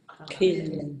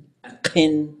 Kin. a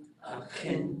kin. A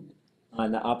kin.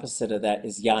 And the opposite of that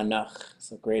is yanach,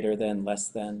 so greater than, less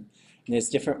than. And there's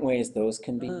different ways those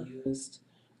can be used.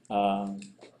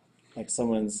 Like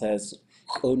someone says,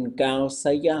 "Un gao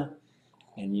saya,"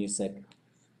 and you said,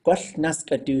 "Kwash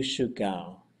naskadu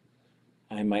shugao."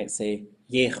 I might say,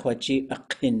 "Ye khwaji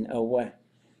akin awa."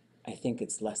 I think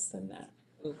it's less than that.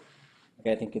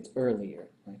 Okay, I think it's earlier.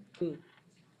 Right?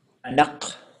 Anak,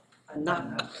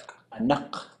 Anak.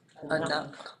 anak.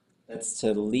 Anak. That's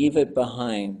to leave it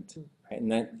behind, right?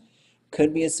 And that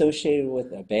could be associated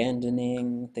with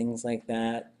abandoning, things like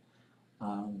that.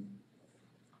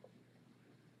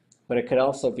 But it could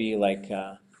also be like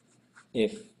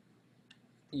if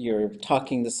you're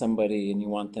talking to somebody and you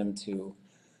want them to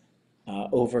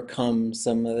overcome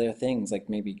some of their things, like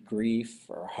maybe grief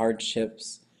or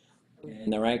hardships. In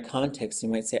the right context, you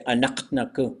might say, anak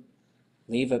naku,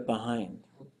 leave it behind.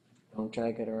 Don't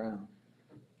drag it around.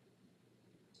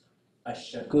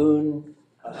 Ashagun,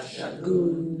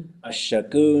 Ashagun.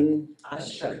 ashagun.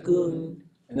 Ashagun.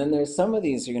 And then there's some of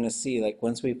these you're going to see, like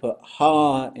once we put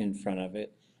ha in front of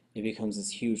it, it becomes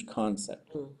this huge concept.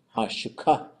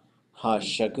 Ha-shuka,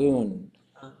 ha-shagun,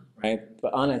 right?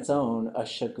 But on its own, a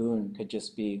shagun could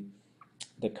just be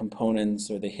the components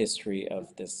or the history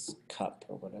of this cup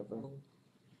or whatever.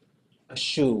 A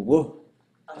shu-wu,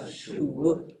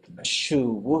 Ashu. a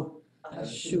shu-wu.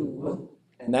 Ashu.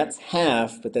 And that's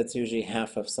half, but that's usually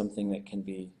half of something that can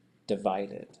be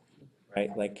divided, right?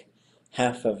 Like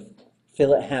half of,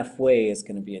 fill it halfway is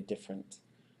going to be a different,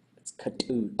 it's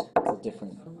katut, it's a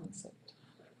different concept.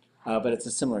 But it's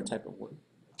a similar type of word.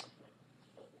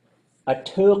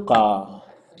 Atuqa,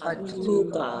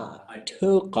 Atuga.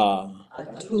 atuqa.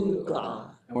 Atuga.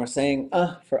 And we're saying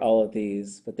for all of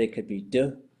these, but they could be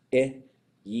du,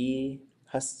 yi,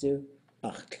 hastu,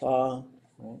 achtla,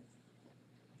 right?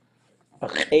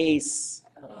 Achais,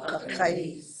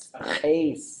 Achais.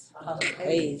 achais,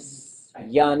 Achais.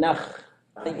 yanach,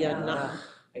 Ayanach.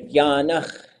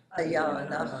 Yanach.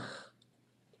 Ayanach.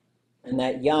 And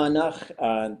that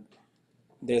yanach,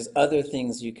 there's other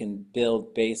things you can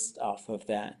build based off of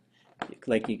that.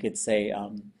 Like you could say,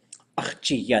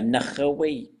 "Achchi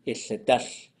yanachawe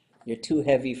ishadach." You're too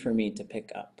heavy for me to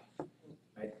pick up.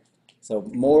 Right? So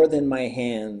more than my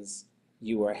hands,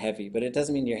 you are heavy. But it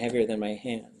doesn't mean you're heavier than my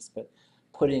hands. But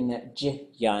putting that j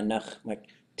yanach, like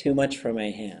too much for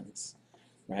my hands,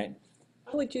 right?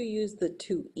 How would you use the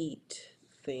to eat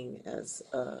thing as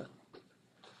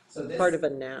So this, part of a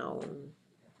noun?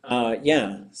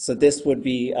 yeah. So this would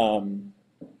be,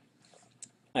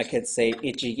 I could say,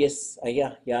 "Ichiyis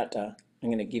ayah yata." I'm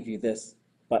going to give you this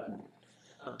button.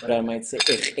 But I might say,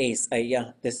 "Ich es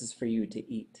ayah." This is for you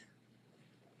to eat,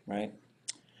 right?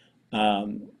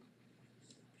 I'm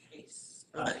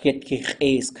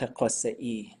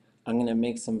going to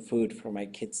make some food for my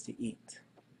kids to eat.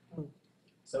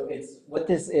 So it's what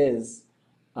this is.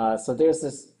 So there's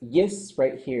this yis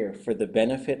right here for the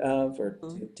benefit of, or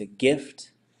to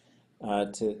gift,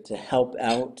 to help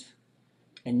out,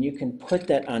 and you can put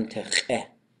that onto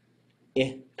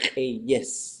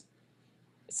yes,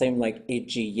 same like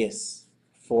yes,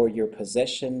 for your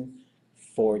possession,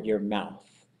 for your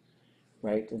mouth,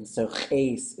 right? And so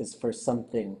ches is for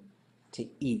something to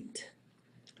eat.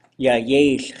 Ya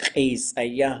yesh ches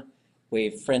ayah,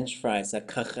 with French fries, a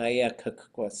kachaya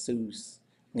kakwasus.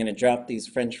 I'm going to drop these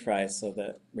French fries so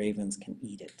that ravens can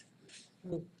eat it.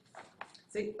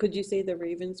 Could you say the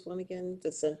ravens one again,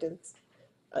 the sentence?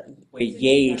 With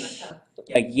yesh,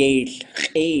 ya yesh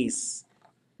ches.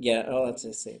 Yeah, oh, let's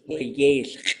just say. With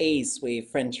yesh ches, with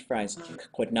French fries,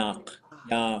 kakwanak.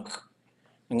 Yeah.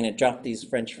 I'm going to drop these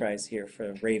French fries here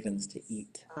for ravens to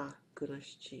eat.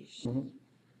 Goulash cheese.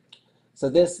 So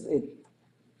this,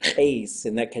 ches,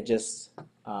 and that could just,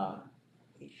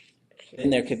 then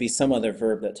there could be some other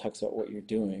verb that talks about what you're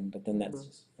doing, but then that's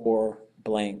just for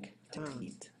blank to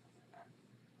eat.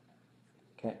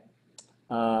 Okay.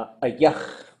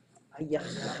 Ayach. Ayach.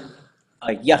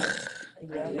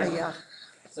 Ayach.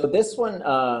 So this one,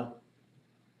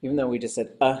 even though we just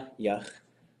said yach,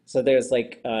 so there's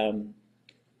like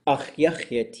ach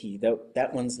yachyati,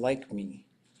 that one's like me,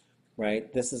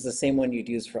 right? This is the same one you'd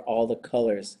use for all the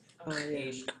colors.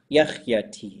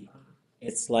 Yachyati.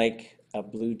 It's like a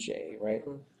blue jay, right?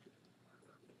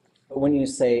 But when you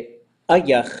say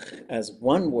ayach as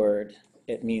one word,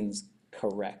 it means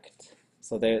correct.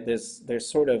 So there's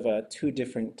sort of two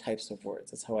different types of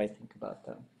words. That's how I think about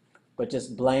them. But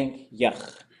just blank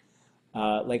yach.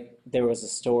 Like there was a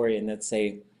story and that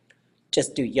say,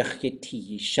 just do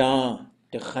yachyati shah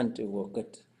dechantu.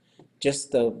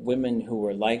 Just the women who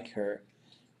were like her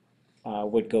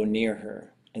would go near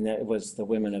her, and that was the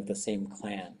women of the same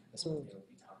clan. That's what they would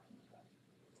be talking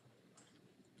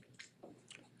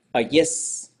about. A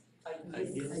yes.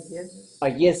 A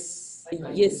yes.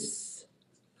 Yes.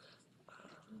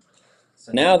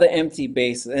 So now the empty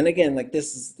bases, and again, like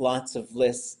this is lots of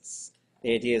lists.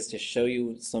 The idea is to show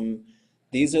you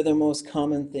these are the most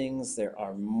common things. There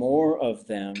are more of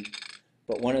them,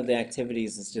 but one of the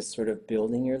activities is just sort of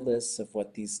building your lists of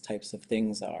what these types of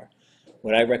things are.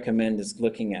 What I recommend is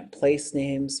looking at place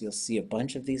names. You'll see a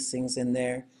bunch of these things in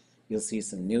there. You'll see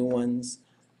some new ones.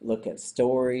 Look at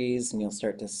stories, and you'll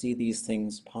start to see these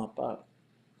things pop up,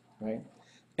 right?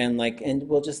 And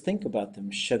we'll just think about them.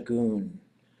 Shagun.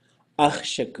 Ach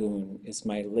Shagun is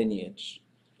my lineage.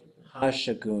 Ha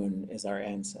Shagun is our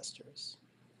ancestors.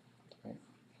 Right?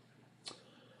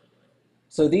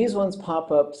 So these ones pop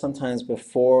up sometimes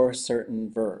before certain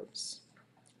verbs,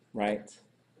 right?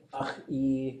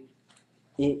 Ach-i,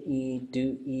 I-i,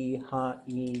 do-i, ha-i,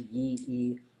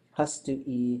 yi-i,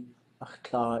 hastu-i,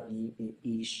 ach-kla-i,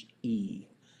 ish-i.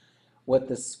 What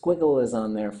the squiggle is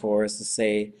on there for is to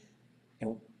say,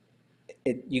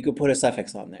 you could put a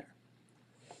suffix on there.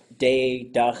 De,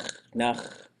 dach,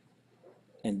 nach,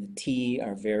 and the T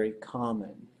are very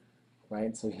common,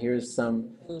 right? So here's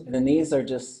some, and then these are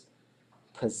just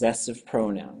possessive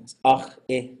pronouns. Ach,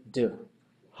 I, du,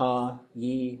 ha,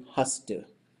 yi, hastu.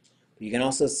 You can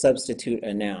also substitute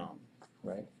a noun,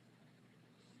 right?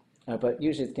 But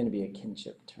usually it's going to be a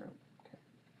kinship term.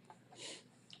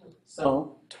 Okay.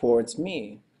 So, towards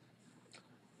me.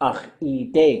 Ach, I,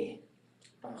 de.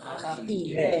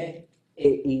 Ide.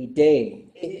 I, de.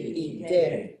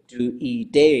 Ide. Du, I,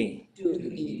 de. Du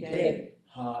ide.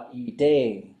 Ha, I,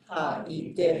 de. Ha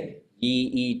ide.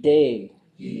 Yi, I, de.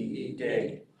 Yi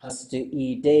ide. Hastu,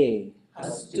 I, de.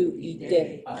 Hastu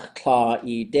ide. Ach, kla,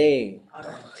 I, de.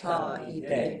 Akta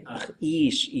ide. Ach,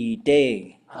 ish, I,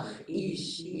 de. Ach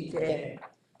ish ide.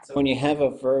 So when you have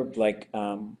a verb like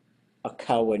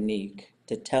akawanik,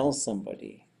 to tell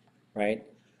somebody, right?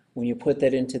 When you put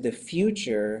that into the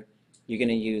future, you're going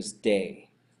to use day,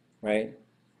 right?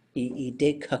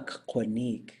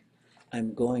 I'idekakwanik.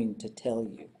 I'm going to tell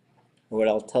you. Or what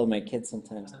I'll tell my kids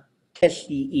sometimes.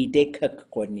 Kelli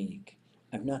idekakwanik.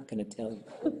 I'm not going to tell you.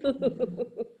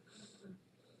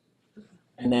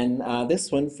 And then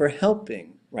this one for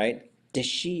helping, right?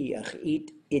 Deshi, ach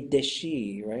eat,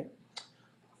 ideshi, right?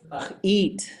 Ach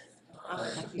eat,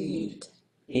 Eat.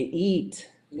 eat,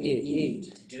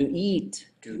 Eat. do eat,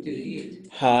 To eat.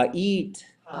 ha eat,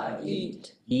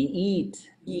 Eat. ye eat,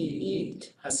 Ye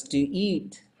eat. has to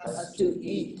eat, Has to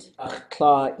eat. ach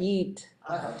kla eat,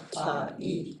 Ta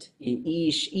eat.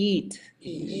 ish eat.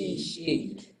 Ish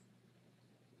eat.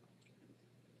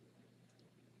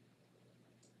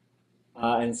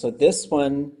 And so this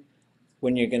one,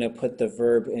 when you're going to put the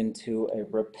verb into a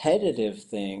repetitive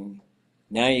thing,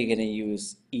 now you're going to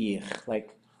use ich,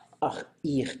 like ach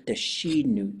ich deshi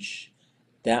nuch.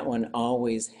 That one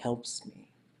always helps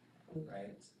me,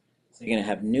 right? So you're going to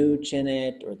have nuch in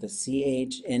it or the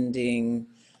ch ending.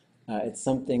 It's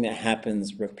something that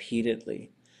happens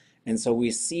repeatedly. And so we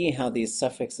see how these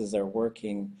suffixes are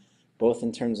working, both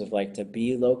in terms of like to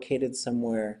be located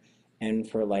somewhere and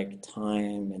for like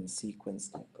time and sequence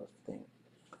type of thing.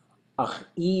 Ach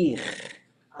ich,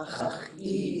 Ach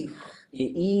ich.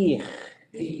 ich,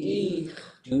 Ich.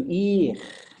 du ich,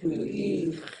 To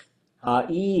ich. ha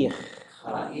ich,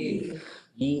 Ha ich.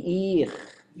 ye ich,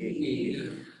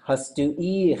 Ich. hast du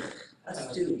ich,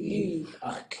 Hast du ich.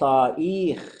 ach klar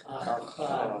ich,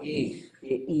 Ach ich.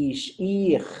 ish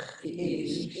ich.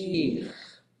 Ish ich.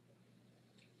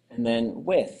 And then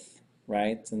with,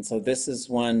 right? And so this is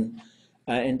one,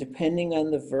 and depending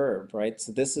on the verb, right?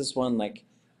 So this is one like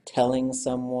telling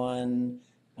someone,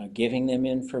 giving them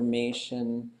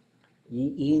information.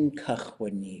 Yi'in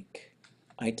kachwanik.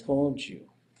 I told you,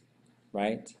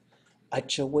 right?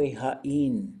 Achawe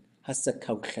ha'in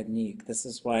hasakauchanik. This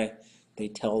is why they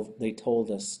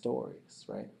told us stories,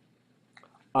 right?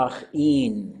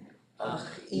 Achin, Ach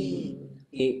ihn.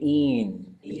 Ein,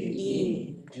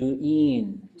 Ihn.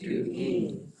 Duin, Du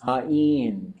ihn.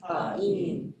 Ha'in, Ha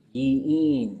ihn.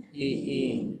 Yi'in,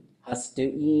 Ihn.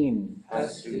 Hastu'in,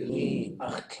 Hast du ihn.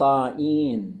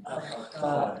 Achtla'in, Ach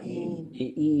ta ihn.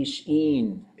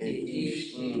 Ish'in.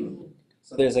 Ish ihn.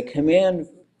 So there's a command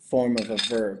form of a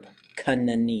verb,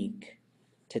 kananik,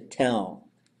 to tell,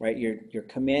 right? You're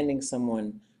commanding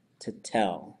someone to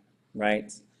tell,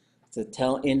 right? To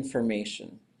tell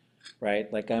information,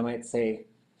 right? Like I might say,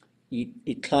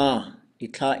 itla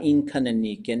in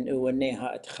kananik en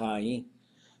uaneha atchai.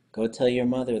 Go tell your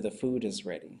mother the food is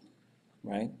ready,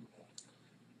 right?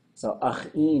 So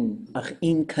achin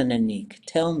kananik,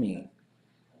 tell me.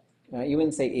 You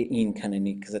wouldn't say in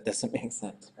kananik because it doesn't make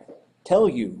sense, right? Tell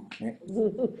you, right?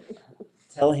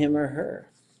 Tell him or her,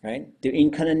 right? Do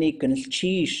in kananik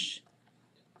chish.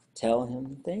 Tell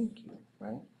him thank you,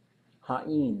 right?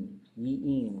 Ha'in,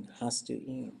 yi'in,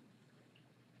 hastu'in.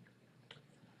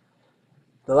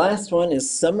 The last one is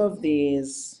some of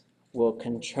these will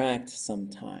contract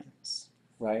sometimes,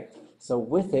 right? So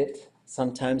with it,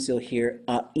 sometimes you'll hear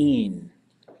a'in,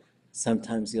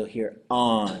 sometimes you'll hear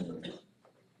on.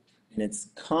 And it's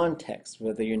context,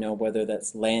 whether you know whether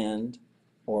that's land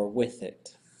or with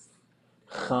it.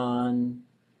 Chan,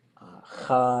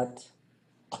 chat,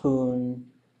 kun,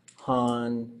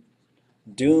 han.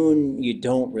 Dune, you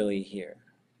don't really hear.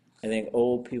 I think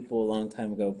old people a long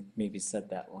time ago maybe said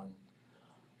that one.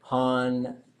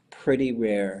 Han, pretty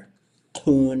rare.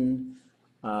 Tun,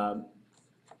 I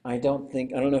don't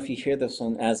know if you hear this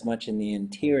one as much in the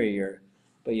interior,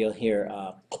 but you'll hear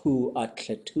ku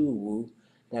atletu.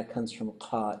 That comes from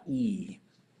ka'i.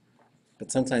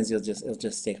 But sometimes it'll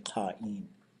just say ka'in.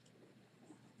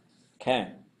 Okay.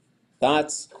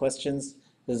 Thoughts, questions?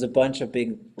 There's a bunch of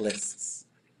big lists.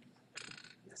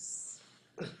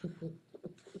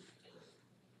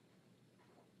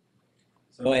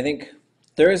 So I think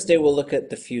Thursday we'll look at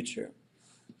the future,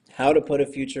 how to put a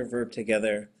future verb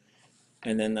together,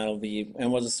 and then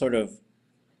and we'll just sort of,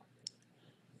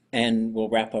 and we'll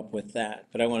wrap up with that.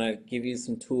 But I want to give you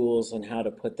some tools on how to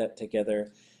put that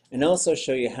together, and also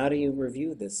show you how do you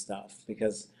review this stuff,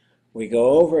 because we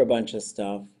go over a bunch of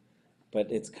stuff,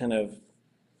 but it's kind of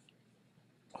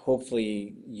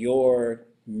hopefully your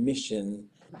mission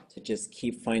to just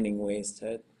keep finding ways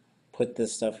to put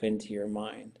this stuff into your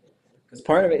mind. Because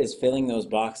part of it is filling those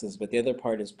boxes, but the other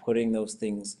part is putting those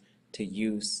things to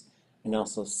use and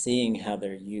also seeing how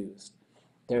they're used.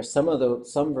 There are some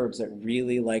verbs that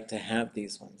really like to have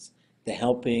these ones. The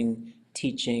helping,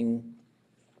 teaching.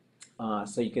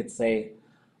 So you could say,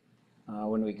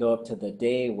 when we go up to the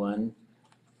day one,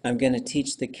 I'm going to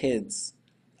teach the kids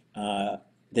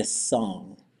this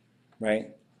song,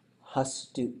 right?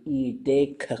 Hastu I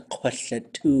de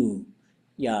kakwashatu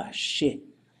ya shi.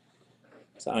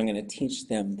 So I'm going to teach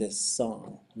them this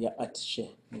song. Ya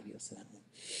atshe. Maybe you'll say that one.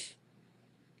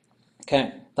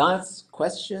 Okay, thoughts,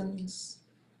 questions?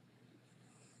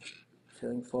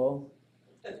 Feeling full?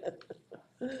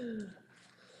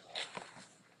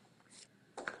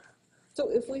 So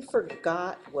if we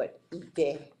forgot what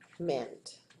ide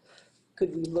meant,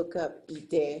 could we look up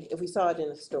ide? If we saw it in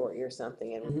a story or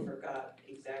something and we forgot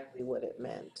exactly what it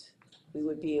meant, we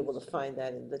would be able to find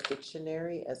that in the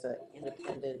dictionary as an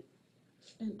independent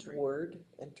Entry. word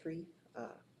entry.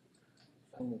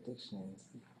 Find the dictionary.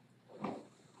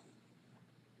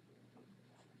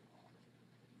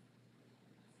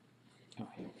 Oh,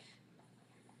 here.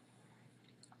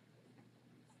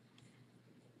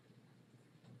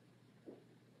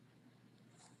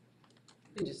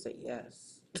 You just say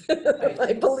yes.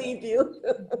 I believe you.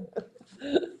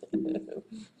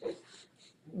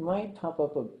 It might pop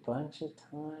up a bunch of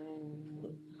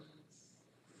times.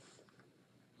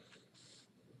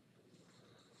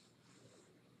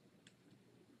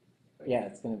 Yeah,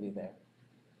 it's going to be there.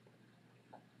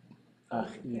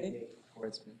 Okay.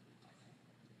 Towards me.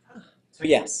 So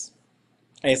yes,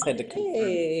 I said to confirm.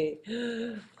 Hey.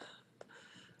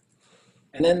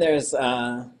 And then there's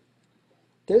a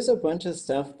bunch of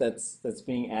stuff that's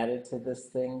being added to this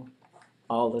thing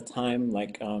all the time.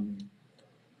 Like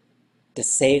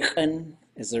desegen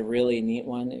is a really neat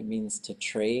one. It means to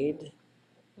trade,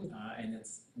 and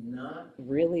it's not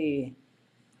really.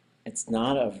 It's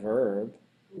not a verb,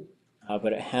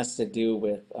 but it has to do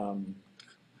with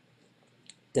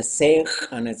deseg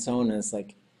on its own is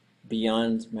like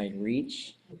beyond my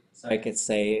reach. So I could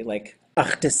say like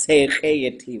ach deseg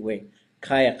we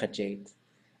kayakajate.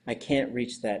 I can't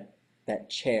reach that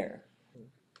chair.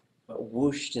 But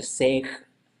whoosh deseg,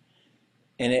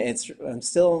 and I'm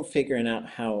still figuring out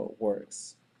how it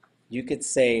works. You could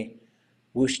say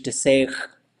whoosh deseg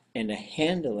in a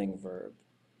handling verb.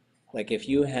 Like if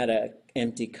you had an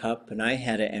empty cup and I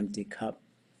had an empty cup,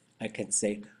 I could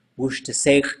say, whoosh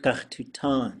deseg kach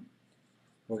tutan.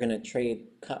 We're going to trade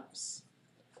cups.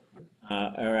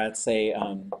 Or I'd say,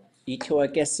 ito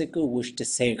agesigu whoosh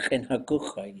deseg en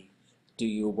haguchai. Do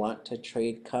you want to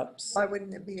trade cups? Why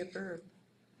wouldn't it be a verb?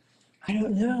 I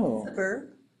don't know. It's a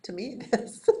verb? To me, it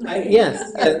is.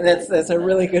 Yes, that's a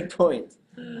really good point.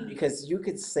 Because you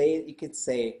could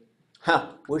say,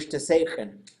 ha, whoosh deseg,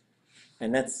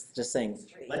 and that's just saying,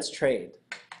 let's trade.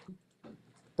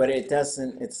 But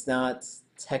it's not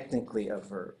technically a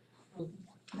verb.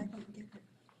 I don't get it.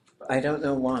 I don't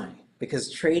know why. Because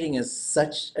trading is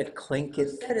such a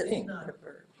Tlingit Said it's thing. not a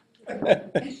verb.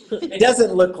 It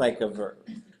doesn't look like a verb,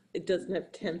 It doesn't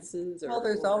have tenses or. Well,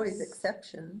 there's always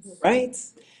exceptions. right?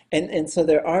 And so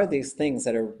there are these things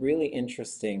that are really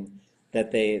interesting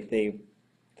that they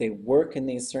work in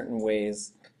these certain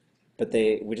ways, but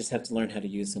we just have to learn how to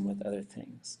use them with other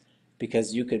things.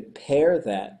 Because you could pair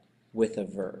that with a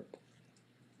verb.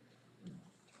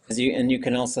 And you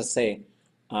can also say,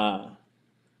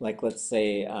 like let's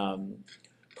say,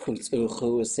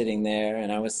 Hu was sitting there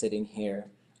and I was sitting here.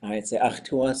 I'd say, Ach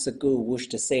tuasagu wush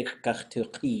deseg kach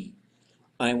tuqi.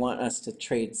 I want us to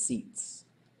trade seats.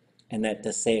 And that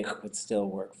deseg would still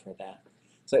work for that.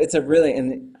 So it's a really,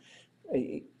 and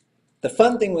the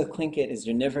fun thing with Tlingit is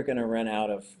you're never going to run out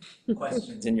of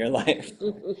questions in your life.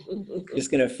 You're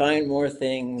just going to find more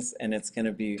things and it's going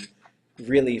to be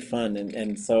really fun.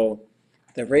 And so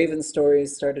the Raven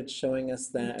stories started showing us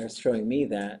that, or showing me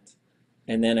that.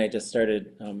 And then I just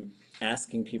started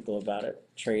asking people about it,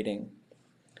 trading.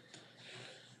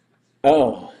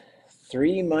 Oh,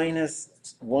 3 minus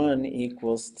 1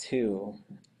 equals 2.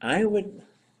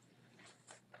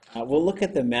 We'll look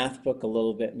at the math book a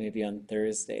little bit maybe on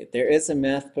Thursday. There is a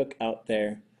math book out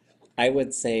there. I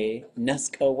would say,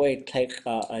 Naska we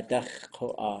tleicha adach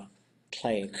koa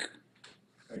tleich.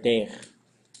 Or deich.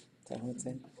 Is that how it's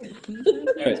saying?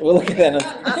 All right, we'll look at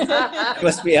that. I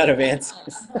must be out of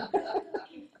answers.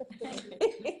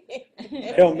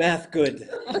 I don't math good.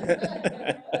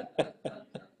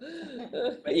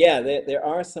 But yeah, there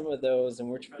are some of those, and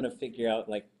we're trying to figure out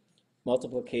like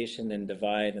multiplication and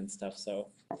divide and stuff. So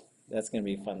that's going to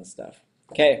be fun stuff.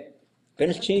 Okay,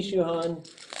 finish cheese, Johan.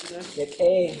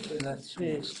 Okay.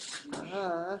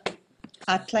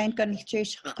 Atlein kan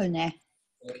cheers kune.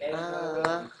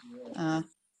 Ah.